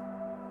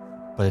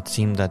 But it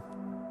seemed that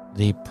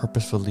they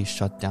purposefully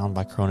shut down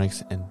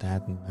Vicronics in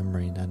that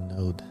memory, that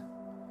node.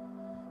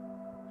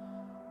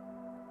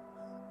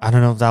 I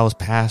don't know if that was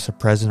past or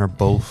present or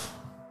both,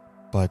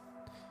 but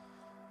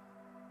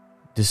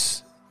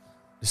this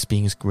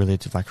being is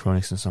related to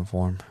Vicronics in some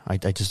form. I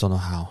just don't know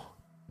how.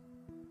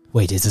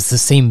 Wait, is this the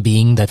same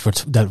being that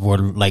we're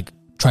like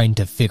trying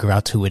to figure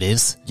out who it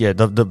is? Yeah,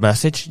 the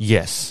message,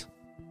 yes,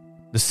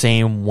 the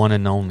same one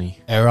and only.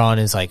 Aaron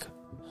is like,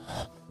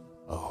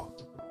 oh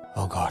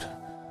God,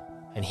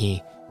 and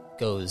he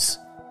goes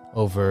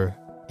over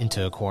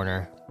into a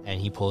corner and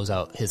he pulls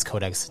out his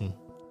codex and.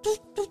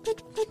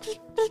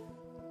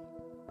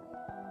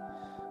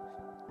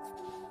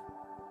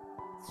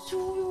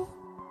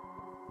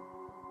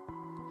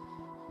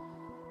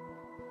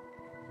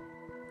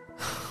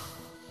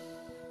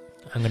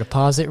 I'm going to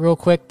pause it real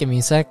quick. Give me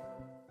a sec.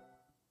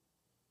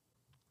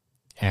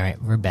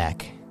 Alright, we're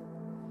back.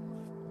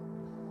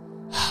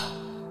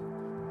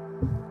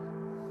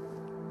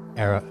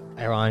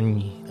 Aaron,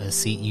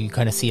 you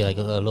kind of see like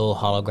a little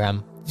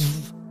hologram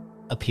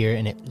appear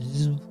and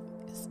it's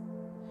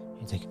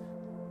like,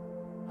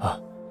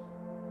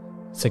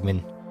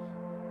 Sigmund.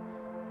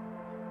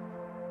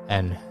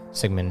 And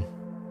Sigmund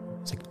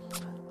is like,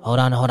 hold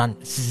on. Hold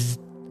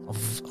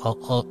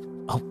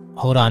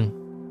on.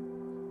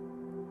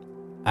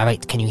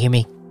 Alright, can you hear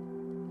me?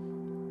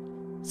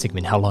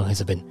 Sigmund, how long has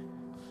it been?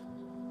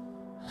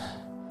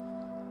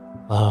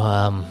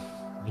 Well,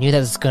 we knew that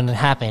was going to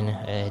happen.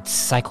 It's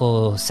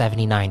cycle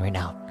 79 right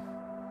now.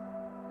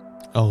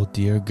 Oh,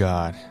 dear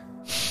God.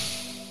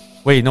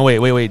 Wait.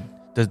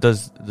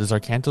 Does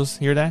Arcantos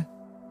hear that?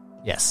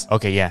 Yes.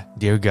 Okay, yeah.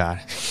 Dear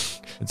God.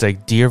 It's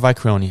like, dear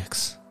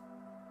Vicroniacs.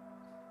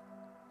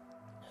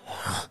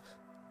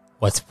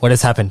 What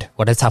has happened?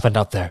 What has happened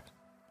up there?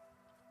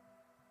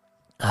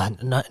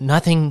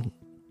 Nothing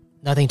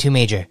too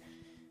major.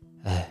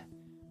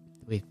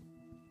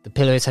 the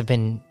pillars have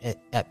been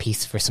at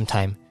peace for some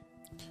time.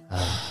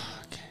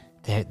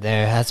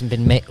 There hasn't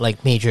been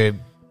major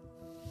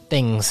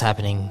things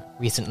happening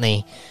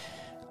recently.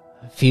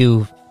 A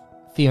few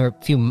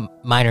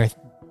minor,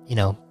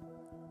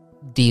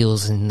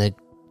 deals in the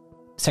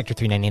Sector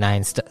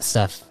 399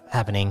 stuff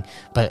happening,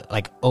 but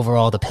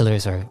overall the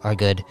pillars are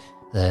good.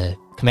 The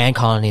command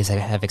colonies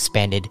have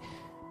expanded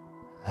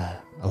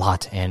a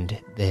lot, and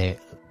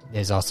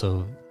there's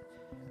also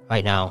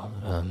right now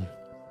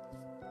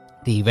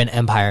the Ren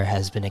Empire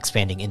has been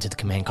expanding into the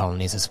command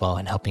colonies as well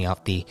and helping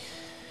out the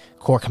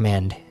core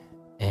command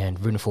and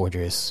rune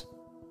forgers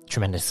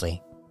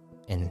tremendously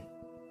in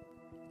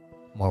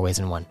more ways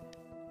than one.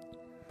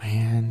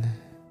 Man.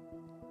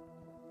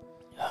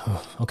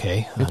 Oh,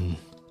 okay.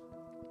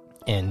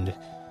 And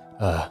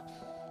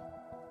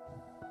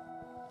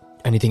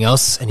anything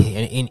else?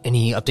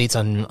 Any updates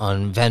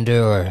on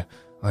Vander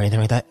or anything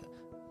like that?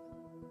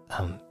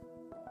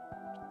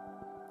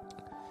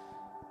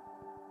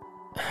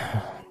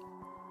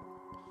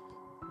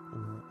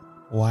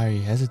 Why are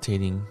you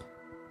hesitating,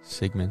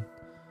 Sigmund?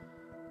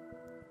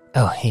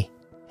 Oh, hey,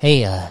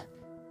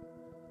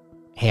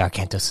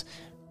 Arcantos.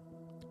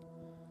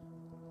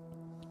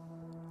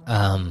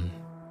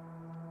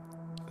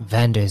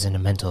 Vander's in a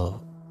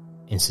mental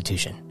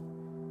institution.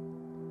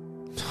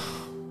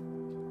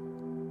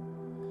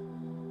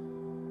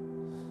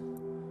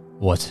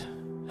 What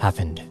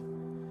happened,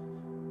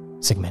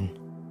 Sigmund?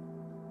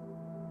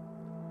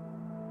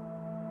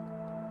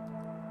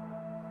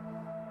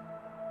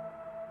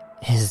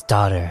 His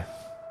daughter.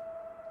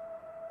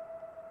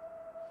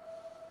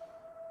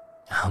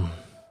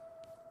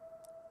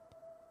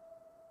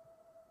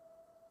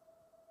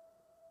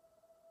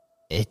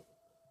 It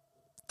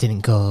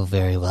didn't go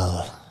very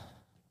well.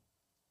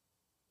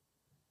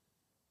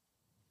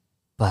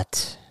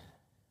 But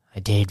I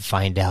did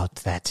find out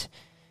that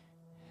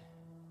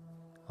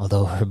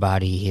although her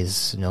body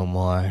is no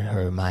more,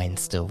 her mind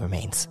still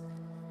remains.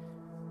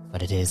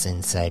 But it is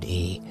inside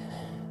a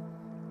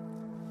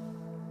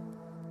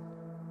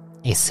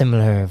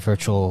similar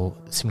virtual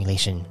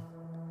simulation,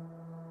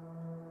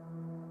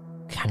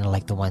 kind of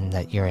like the one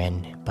that you're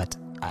in, but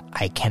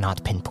I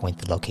cannot pinpoint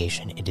the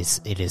location. It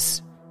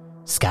is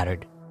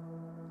scattered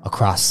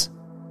across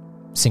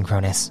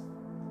Synchronous.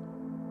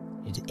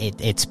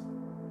 It's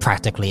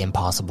practically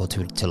impossible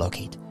to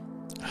locate.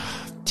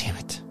 Damn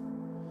it.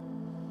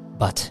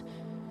 But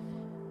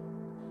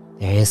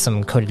there is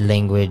some coded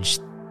language.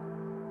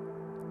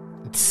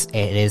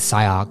 It is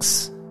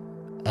Psyox,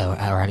 or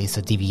at least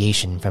a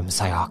deviation from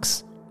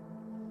Psyox.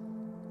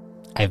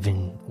 I've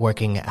been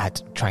working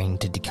at trying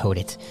to decode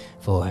it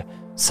for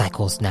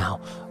cycles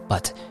now,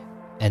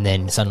 and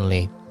then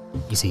suddenly,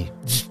 you see,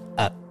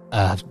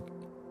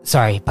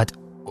 sorry, but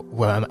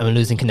I'm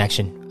losing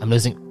connection. I'm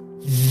losing.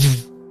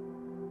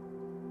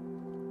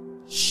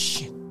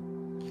 Shit.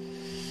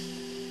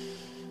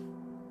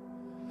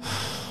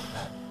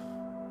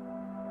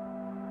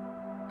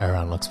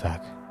 Aaron looks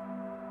back.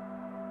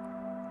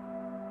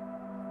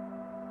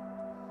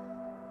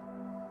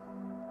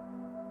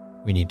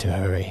 We need to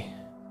hurry.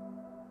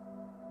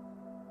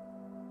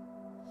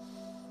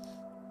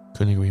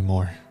 Couldn't agree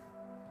more.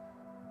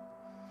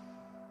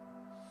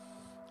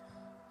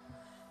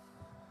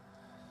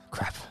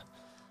 Crap.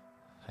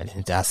 I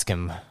didn't ask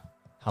him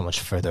how much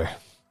further.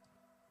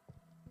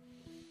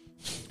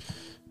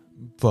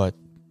 But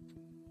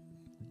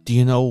do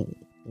you know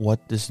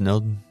what this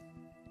node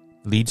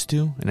leads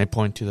to? And I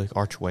point to the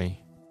archway,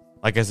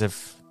 as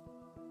if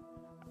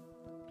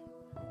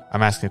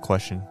I'm asking a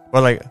question,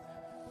 but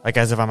like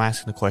as if I'm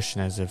asking the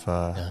question, as if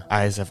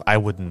I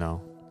wouldn't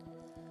know.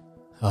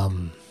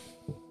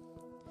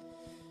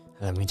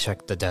 Let me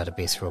check the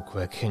database real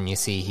quick, and you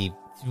see he.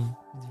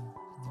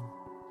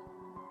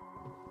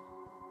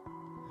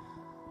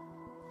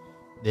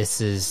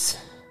 This is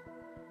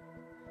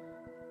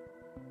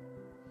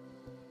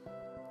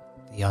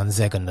the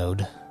Onzega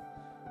node,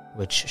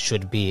 which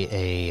should be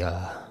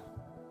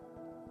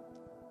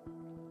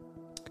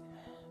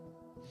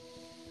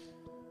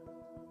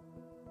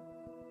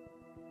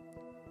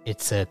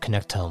it's a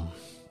connectome,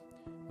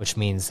 which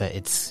means that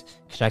it's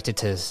connected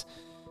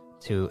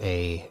to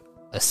a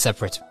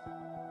separate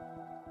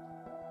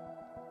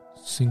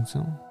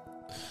Sing-song?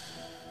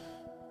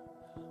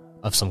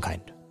 of some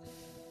kind.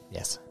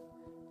 Yes.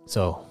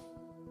 So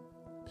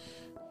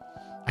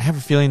I have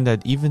a feeling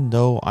that even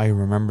though I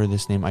remember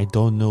this name, I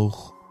don't know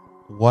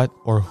what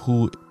or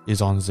who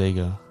is on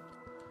Zega.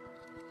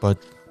 But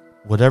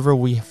whatever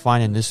we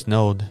find in this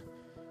node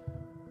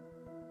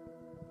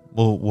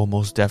will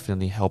most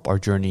definitely help our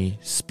journey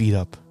speed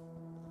up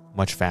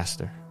much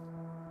faster.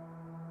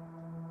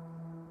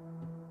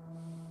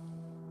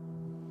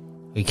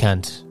 we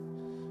can't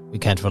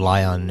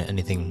rely on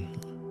anything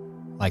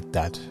like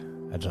that.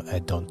 I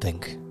don't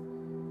think.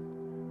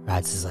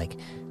 Rads is like,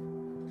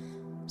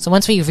 so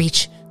once we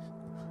reach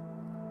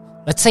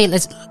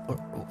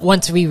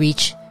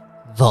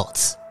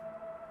Volts.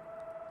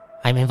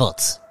 I'm in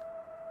Volts.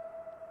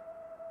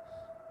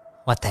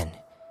 What then?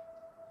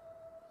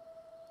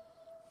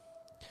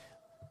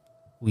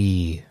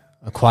 we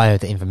acquire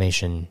the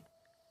information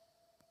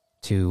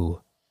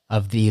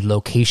of the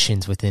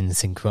locations within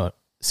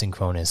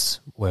Synchronous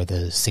where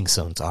the sync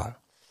zones are.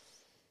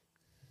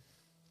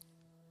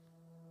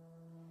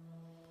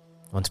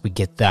 Once we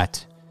get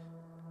that,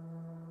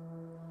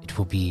 it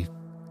will be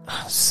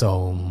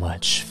so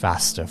much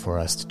faster for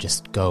us to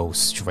just go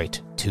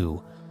straight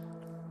to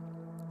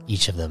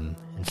each of them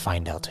and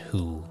find out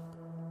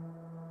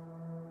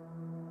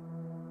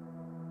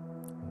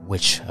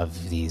which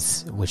of the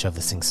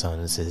sync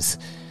zones is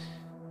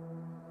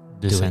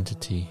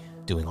entity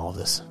doing all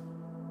this.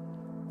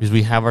 Because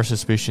we have our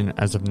suspicion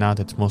as of now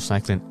that it's most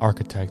likely an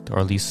architect, or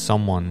at least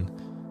someone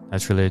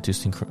that's related to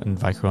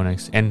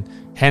Vicronix. And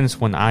hence,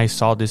 when I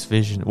saw this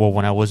vision, well,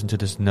 when I was into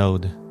this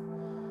node,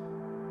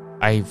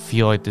 I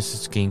feel like this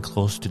is getting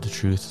close to the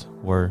truth,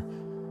 where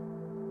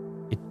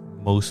it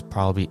most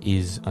probably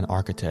is an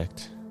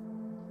architect.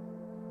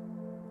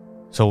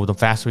 So the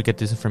faster we get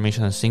this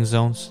information on sync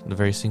zones, the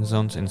various sync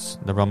zones in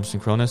the realm of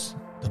Synchronous,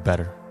 the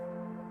better.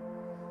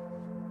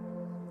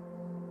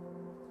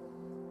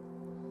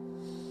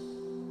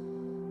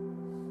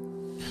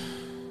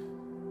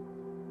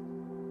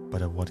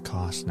 But at what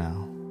cost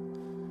now?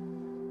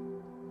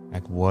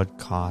 At what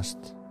cost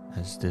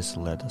has this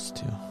led us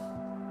to?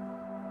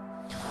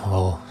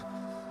 Well,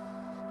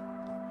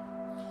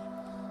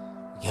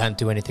 we can't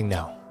do anything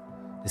now.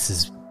 This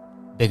is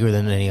bigger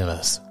than any of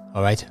us,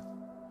 alright?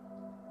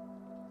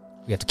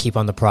 We have to keep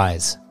on the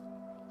prize.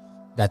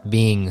 That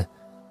being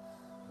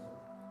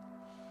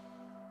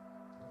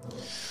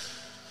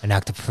an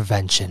act of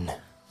prevention.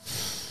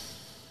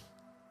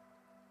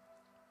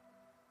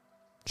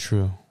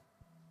 True.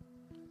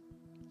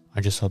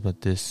 I just hope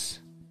that this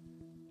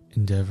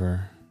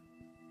endeavor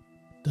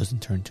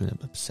doesn't turn to an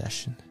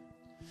obsession.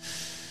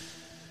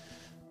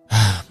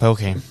 But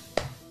okay.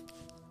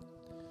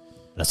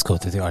 Let's go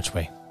through the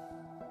archway.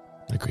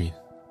 Agreed.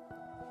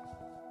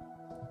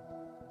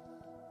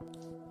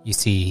 You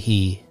see,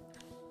 he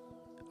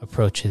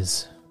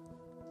approaches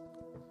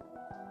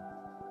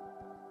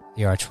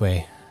the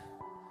archway,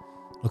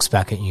 looks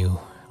back at you,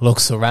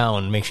 looks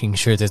around, making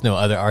sure there's no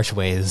other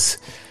archways,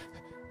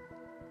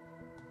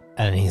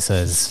 and he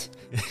says,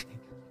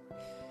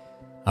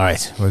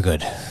 "Alright, we're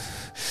good."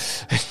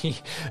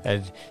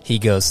 And he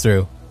goes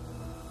through.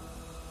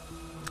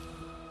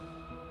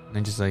 And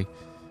I'm just like,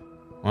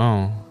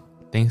 wow,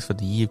 thanks for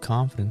the E of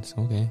confidence.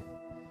 Okay.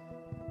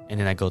 And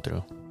then I go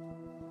through.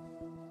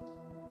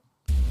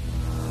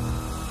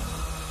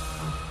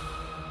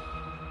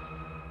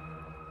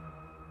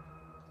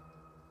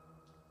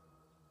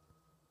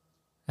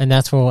 And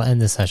that's where we'll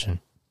end this session.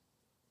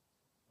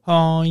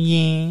 Oh,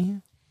 yeah.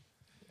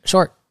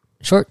 Short,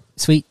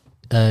 sweet.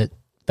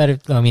 Better.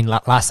 I mean,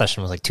 last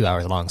session was like 2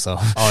 hours long, so.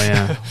 Oh,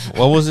 yeah.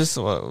 What was this?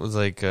 What was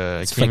like,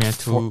 it's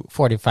like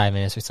 45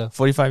 minutes or so.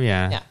 45,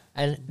 yeah. Yeah.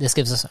 And this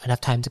gives us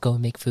enough time to go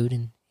and make food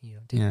and,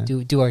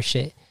 do our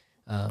shit.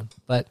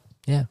 But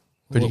yeah.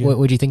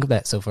 What do you think of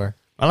that so far?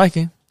 I like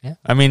it. Yeah.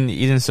 I mean, at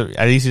least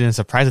you didn't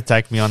surprise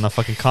attack me on the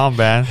fucking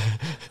combat.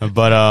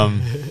 But,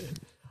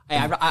 hey,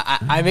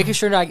 I'm making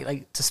sure not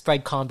to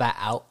spread combat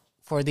out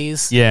for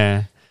these.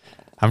 Yeah.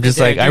 I'm just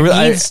like, there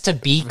needs to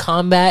be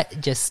combat,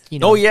 just,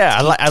 Oh yeah,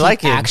 I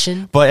like it.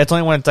 Action. But it's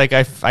only when it's like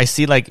I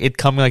see like it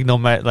coming, like no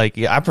matter, like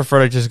I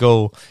prefer to just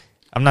go.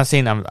 I'm not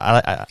saying I'm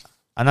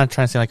not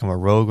trying to say like I'm a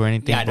rogue or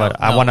anything,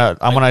 but I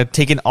wanna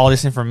take in all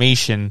this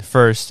information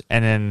first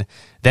and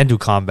then do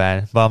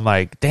combat. But I'm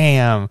like,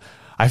 damn,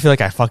 I feel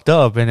like I fucked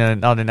up, and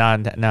then now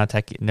they're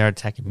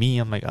attacking me.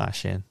 I'm like, oh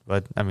shit.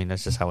 But I mean,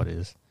 that's just how it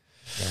is.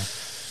 Yeah.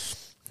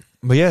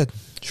 But yeah,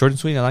 short and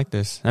sweet. I like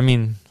this. I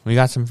mean, we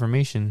got some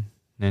information.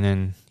 And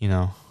then, you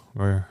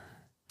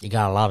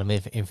got a lot of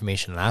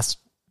information last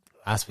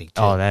week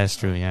too. Oh, that is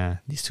true. Yeah,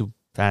 these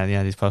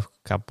past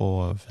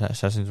couple of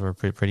sessions were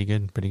pretty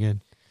good.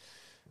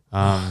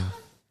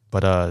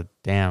 But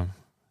damn,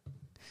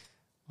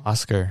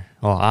 Oscar.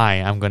 Well,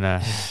 I'm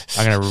gonna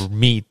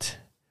meet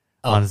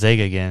on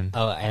Zega again.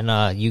 Oh,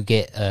 and you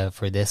get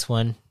for this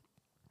one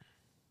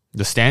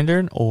the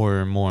standard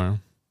or more.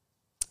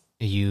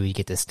 You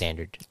get the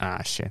standard.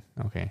 Ah, shit.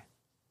 Okay.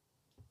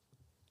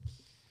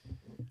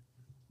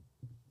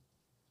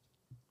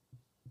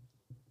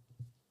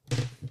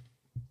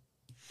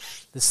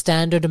 The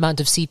standard amount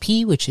of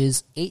CP, which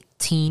is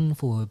 18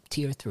 for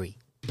tier 3.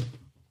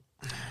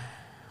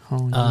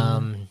 Oh,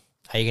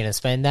 are you gonna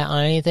spend that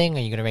on anything?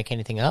 Are you gonna rank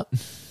anything up?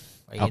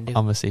 I'm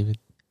gonna save it.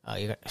 Oh,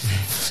 you're gonna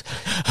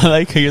I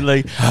like how you're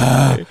like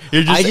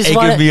you're just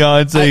egging me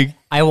on. It's like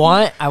I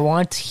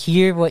want to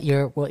hear what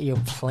your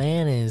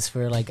plan is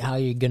for like how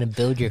you're gonna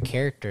build your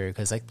character,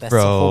 because like that's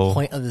the whole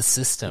point of the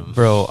system.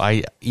 Bro,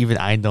 I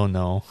don't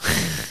know.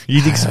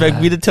 You'd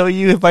expect me to tell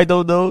you if I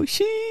don't know?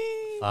 Sheesh.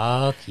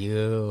 Fuck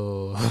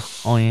you.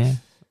 Oh yeah.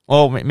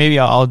 Well, maybe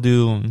I'll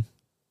do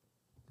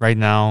right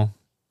now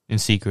in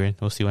secret.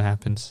 We'll see what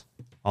happens.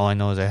 All I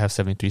know is I have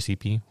 73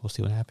 CP. We'll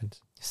see what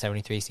happens.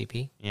 73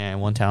 CP? Yeah,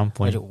 and 1 talent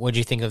point. What'd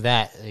you think of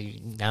that?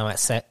 Now at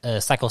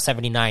cycle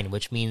 79,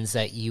 which means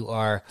that you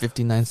are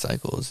 59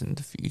 cycles in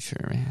the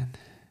future, man.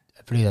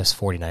 I believe that's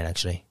 49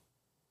 actually.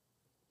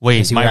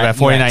 Wait, my bad.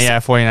 49. Yeah,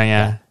 49.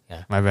 Yeah.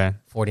 My bad.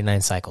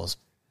 49 cycles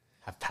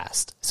have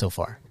passed so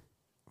far.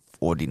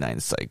 49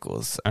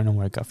 cycles. I don't know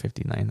where I got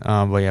 59.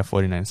 But yeah,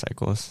 49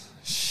 cycles.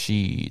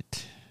 Shit.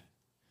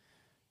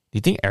 Do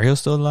you think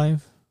Ariel's still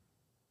alive?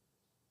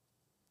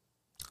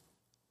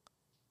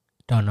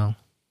 Don't know.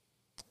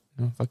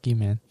 No, fuck you,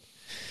 man.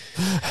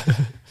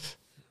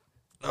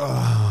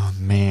 Oh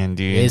man,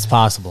 dude. It is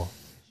possible.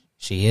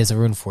 She is a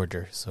rune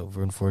forger, so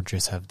rune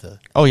forgers have the.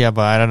 Oh yeah,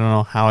 but I don't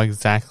know how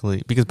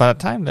exactly, because by the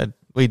time that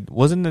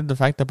wasn't it the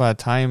fact that by the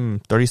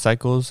time 30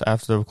 cycles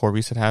after the core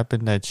reset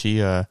happened that she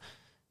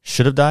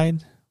should have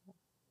died?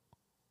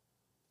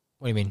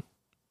 What do you mean?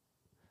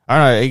 I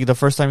don't know. The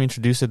first time you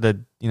introduced it, that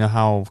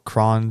how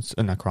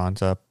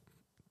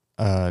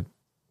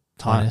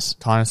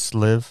Taunus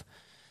live.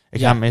 It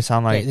kind of may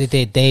sound like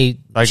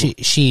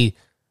she.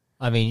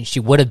 I mean, she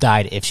would have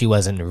died if she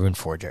wasn't a rune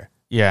forger.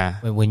 Yeah.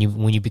 When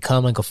you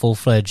become like a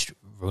full-fledged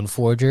rune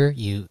forger,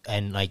 you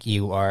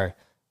are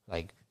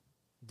like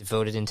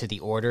devoted into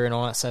the order and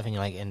all that stuff, and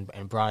you're like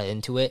and brought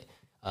into it,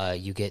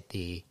 you get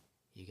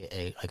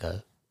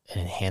an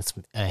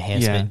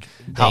enhancement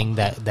thing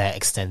that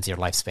extends your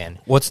lifespan.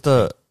 What's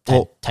the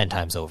 10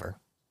 times over?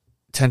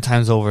 10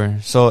 times over.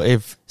 So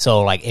if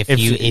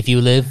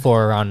you live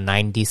for around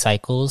 90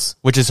 cycles,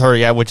 which is her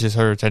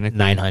technically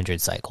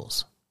 900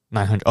 cycles.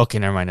 900. Okay,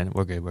 never mind. Then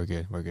we're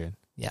good.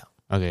 Yeah.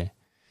 Okay.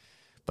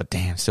 But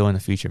damn, still in the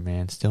future,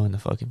 man. Still in the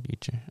fucking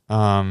future.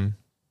 Damn,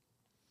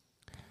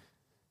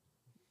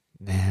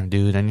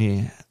 dude.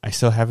 I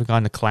still haven't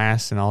gone to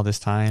class in all this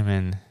time,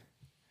 and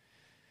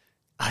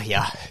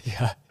yeah.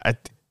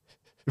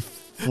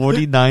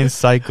 49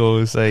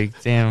 cycles.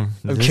 Like, damn,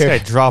 did this guy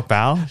drop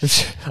out?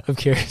 I'm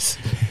curious.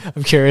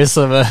 If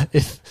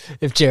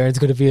Jared's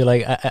gonna be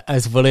like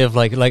as William,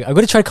 like I'm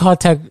gonna try to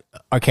contact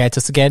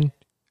Arcantus again.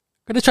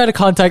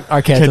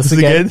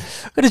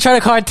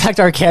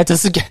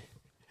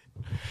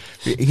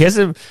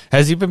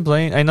 Has he been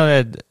playing? I know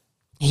that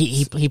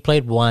he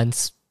played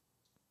once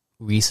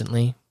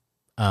recently.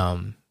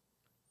 What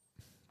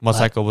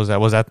cycle was that?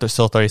 Was that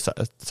still 30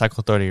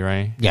 cycle 30,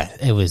 right? Yeah,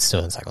 it was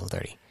still in cycle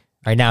 30.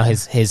 Right now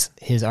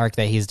his arc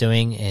that he's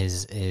doing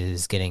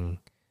is getting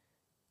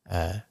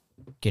the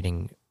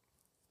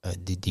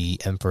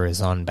Emperor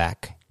Zon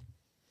back.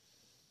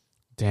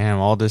 Damn,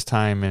 all this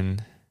time.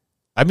 And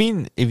I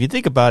mean, if you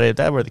think about it, if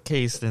that were the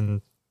case,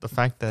 then the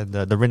fact that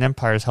the Rin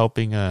Empire is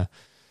helping the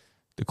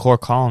core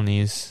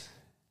colonies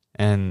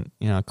and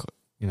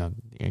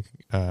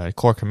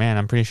core command,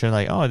 I'm pretty sure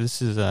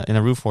this is in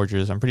the Root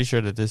Forgers. I'm pretty sure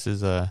that this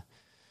is I'm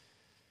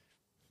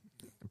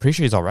pretty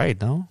sure he's all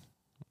right, no?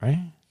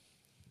 Right?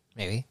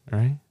 Maybe.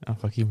 Right? Oh,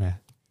 fuck you, man.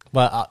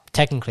 Well,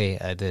 technically,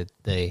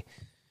 the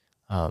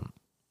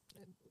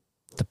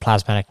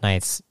Plasmatic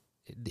Knights,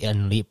 the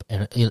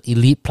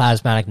elite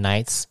Plasmatic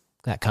Knights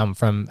that come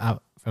from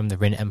the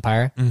Rin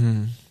Empire,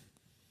 mm-hmm.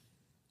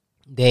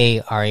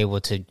 they are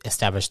able to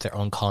establish their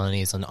own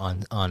colonies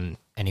on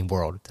any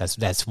world.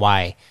 That's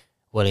why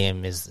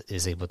William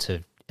is able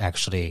to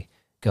actually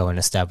go and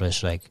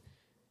establish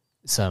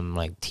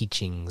some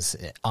teachings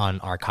on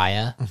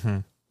Archaea. Mm-hmm.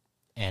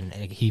 And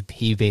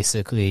he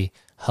basically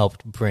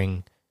helped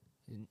bring,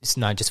 it's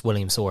not just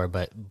William Soar,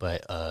 but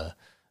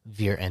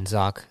Veer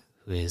Enzok,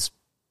 who is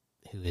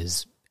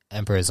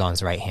Emperor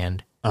Zon's right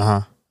hand.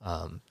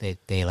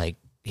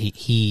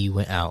 He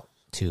went out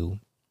to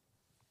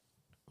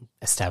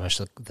establish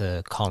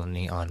the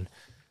colony on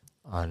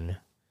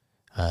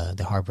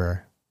the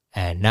harbor,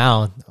 and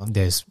now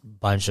there's a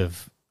bunch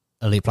of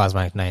elite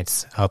Plasmatic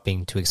Knights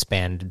helping to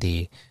expand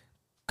the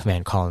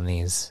command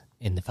colonies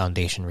in the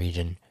Foundation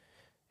region.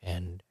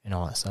 And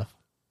all that stuff.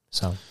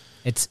 So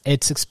it's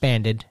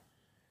expanded.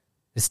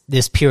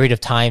 This period of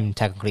time,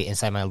 technically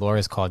inside my lore,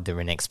 is called the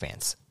Rin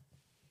Expanse.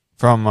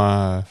 From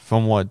what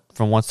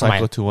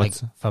cycle to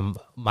what? From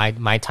my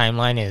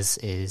timeline is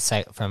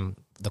from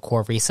the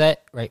core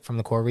reset, right? From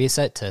the core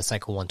reset to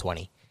cycle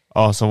 120.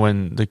 Oh, so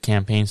when the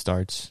campaign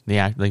starts,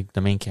 the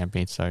main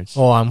campaign starts.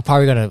 Oh, I'm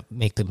probably gonna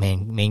make the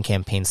main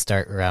campaign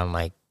start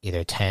around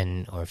either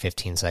 10 or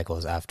 15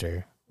 cycles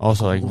after.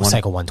 Also,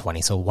 cycle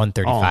 120, so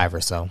 135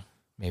 or so.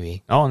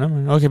 Maybe. Oh,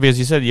 no. Okay, because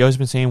you always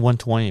been saying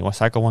 120. Well,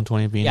 cycle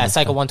 120 being... Yeah,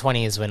 cycle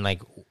 120 is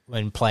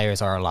when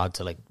players are allowed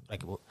to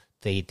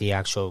the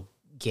actual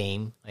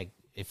game.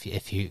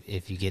 If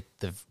you get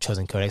the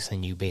chosen codex,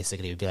 then you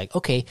basically would be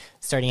okay,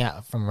 starting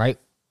out from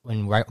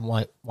when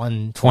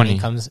 120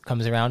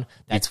 comes around.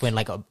 That's when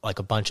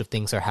a bunch of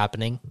things are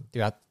happening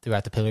throughout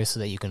the pillars, so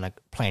that you can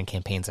plan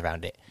campaigns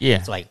around it.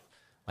 Yeah. So like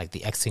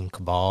the Exing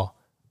Cabal.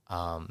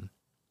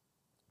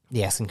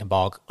 The Exing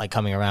Cabal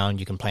coming around,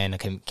 you can plan a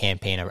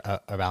campaign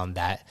around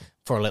that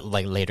for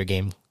later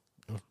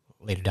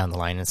down the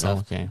line and stuff.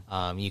 Okay.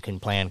 You can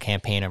plan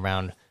campaign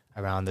around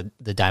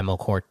the Daimyo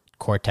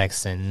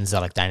Cortex and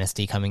Zelek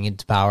Dynasty coming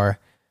into power.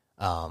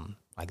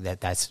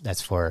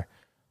 That's for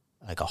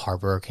a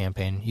harbor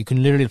campaign. You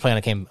can literally plan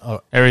a campaign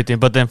everything,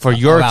 but then for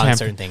your campaign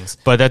certain things.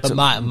 But that's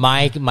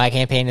my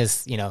campaign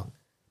is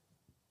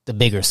the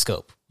bigger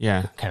scope.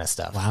 Yeah. kind of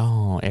stuff.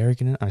 Wow,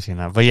 arrogant. I'm saying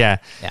that, but yeah,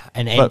 Yeah,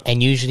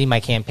 and usually my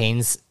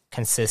campaigns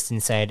consist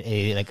inside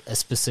a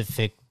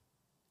specific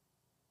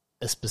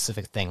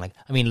thing. Like,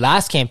 I mean,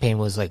 last campaign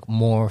was like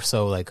more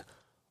so like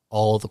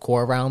all the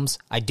core realms.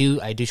 I do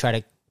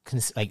try to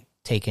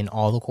take in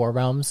all the core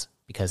realms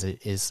because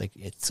it is like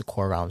it's the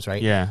core realms,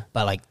 right? Yeah.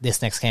 But like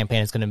this next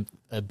campaign is going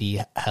to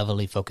be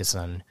heavily focused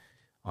on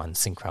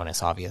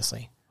Synchronous,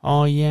 obviously.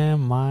 Oh yeah,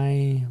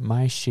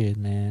 my shit,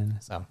 man.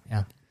 So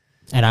yeah,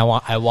 and I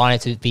want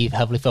it to be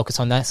heavily focused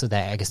on that so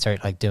that I can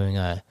start like doing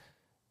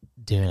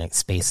like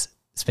space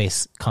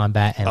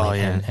combat and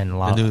and a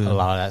lot of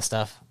that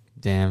stuff.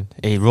 Damn.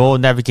 Hey, roll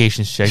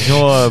navigation check.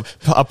 No,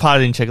 a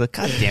piloting check. Like,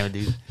 god damn it,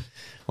 dude.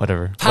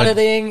 Whatever.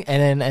 Piloting,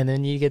 and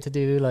then you get to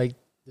do like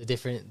the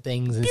different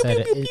things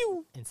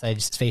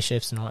inside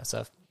spaceships and all that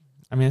stuff.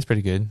 I mean, that's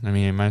pretty good. I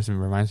mean, it reminds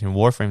me of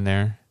Warframe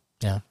there.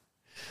 Yeah.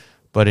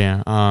 But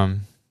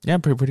yeah,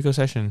 pretty good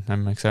session.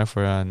 I'm excited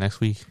for next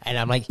week. And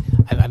I'm like,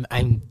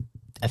 I'm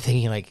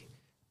thinking like,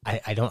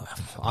 I don't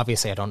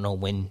know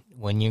when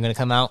you're gonna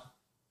come out,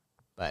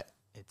 but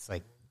it's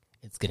like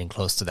it's getting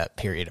close to that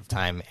period of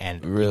time,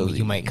 and really,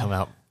 you might come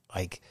out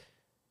like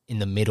in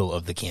the middle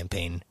of the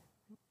campaign.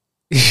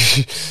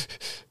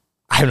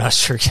 I'm not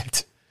sure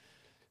yet.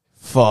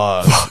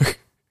 Fuck.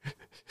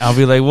 I'll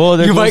be like,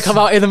 well, you might come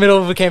out in the middle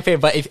of a campaign,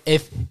 but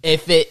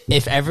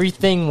if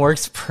everything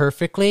works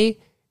perfectly,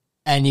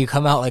 and you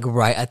come out like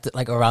right at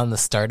around the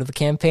start of the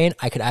campaign,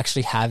 I could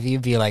actually have you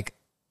be like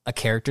a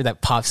character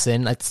that pops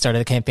in at the start of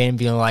the campaign and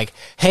being like,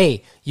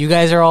 "Hey, you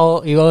guys are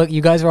all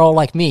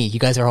like me. You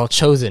guys are all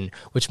chosen,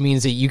 which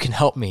means that you can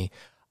help me.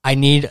 I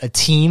need a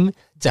team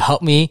to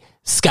help me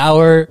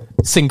scour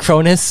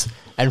Synchronous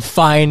and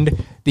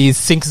find these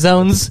sync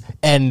zones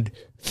and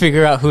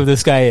figure out who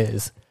this guy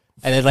is."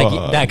 And then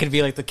like that could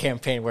be like the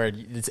campaign where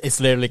it's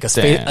literally like a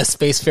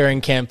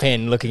spacefaring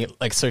campaign looking at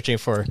like searching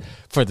for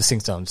the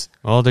sync zones.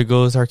 Well, there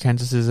goes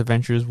Arkansas's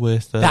adventures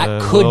with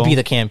that could be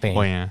the campaign.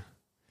 Oh yeah,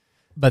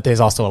 but there's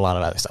also a lot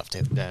of other stuff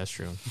too. That's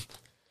true.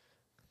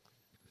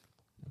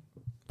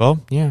 Well,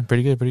 yeah,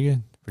 pretty good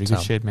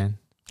shit, man.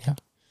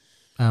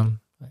 Yeah,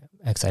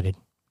 excited.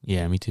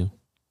 Yeah, me too.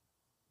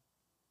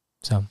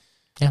 So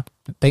yeah,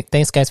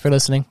 thanks guys for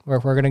listening.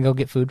 We're gonna go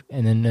get food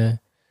and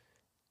then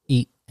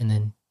eat and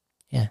then.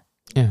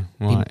 Yeah,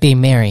 well, be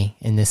merry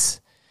in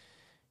this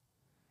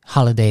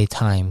holiday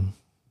time.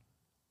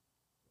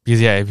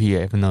 Because if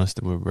you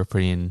noticed, we're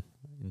pretty in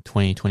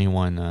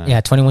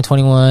 2021.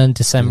 21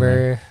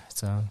 December.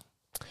 So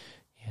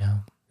yeah,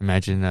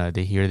 imagine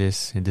they hear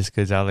this and this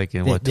goes out like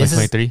in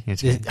 2023.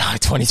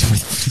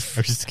 2023.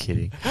 I'm just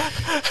kidding.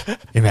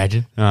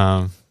 Imagine.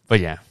 But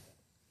yeah.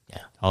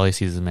 All I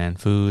see is man,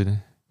 food,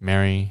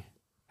 merry,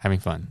 having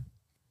fun.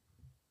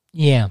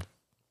 Yeah,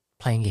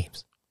 playing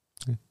games.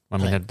 I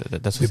mean,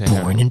 that's what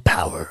you're born in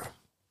power.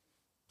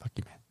 Fuck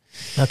you, man.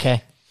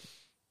 Okay.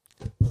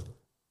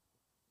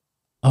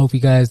 I hope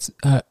you guys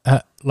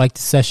like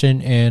the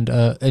session and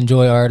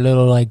enjoy our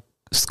little like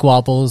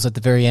squabbles at the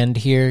very end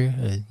here.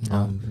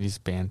 These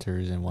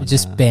banters and whatnot.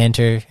 Just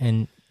banter,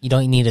 and you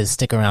don't need to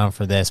stick around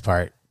for this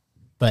part,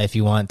 but if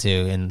you want to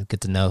and get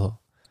to know.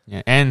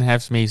 Yeah, and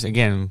have some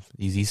again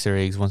these Easter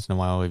eggs once in a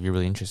while if you're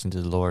really interested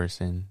in the lore,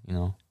 and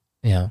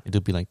yeah, it do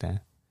be like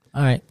that.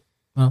 All right.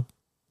 Well,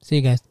 see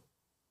you guys.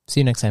 See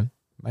you next time.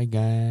 Bye,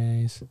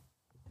 guys.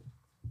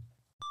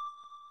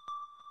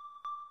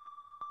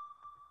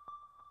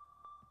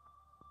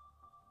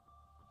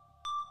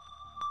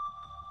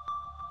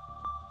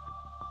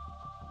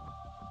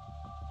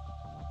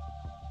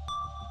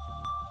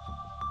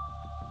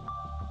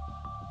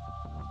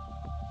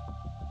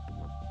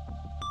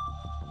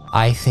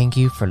 I thank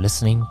you for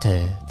listening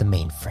to the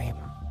Mainframe.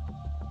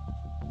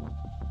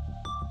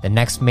 The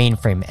next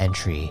Mainframe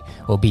entry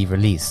will be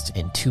released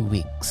in 2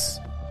 weeks.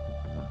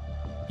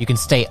 You can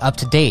stay up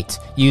to date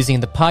using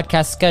the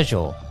podcast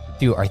schedule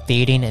through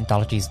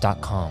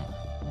arthadiananthologies.com.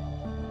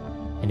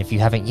 And if you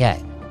haven't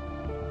yet,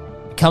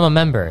 become a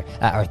member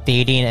at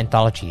Arthadian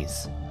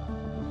Anthologies,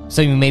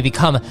 so you may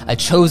become a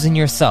chosen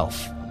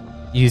yourself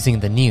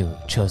using the new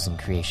Chosen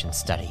Creation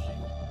Study.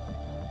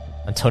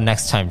 Until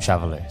next time,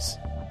 travelers,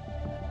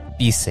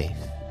 be safe,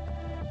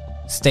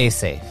 stay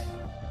safe,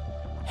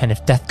 and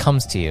if death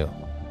comes to you,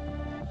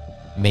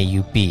 may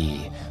you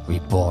be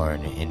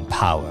reborn in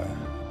power.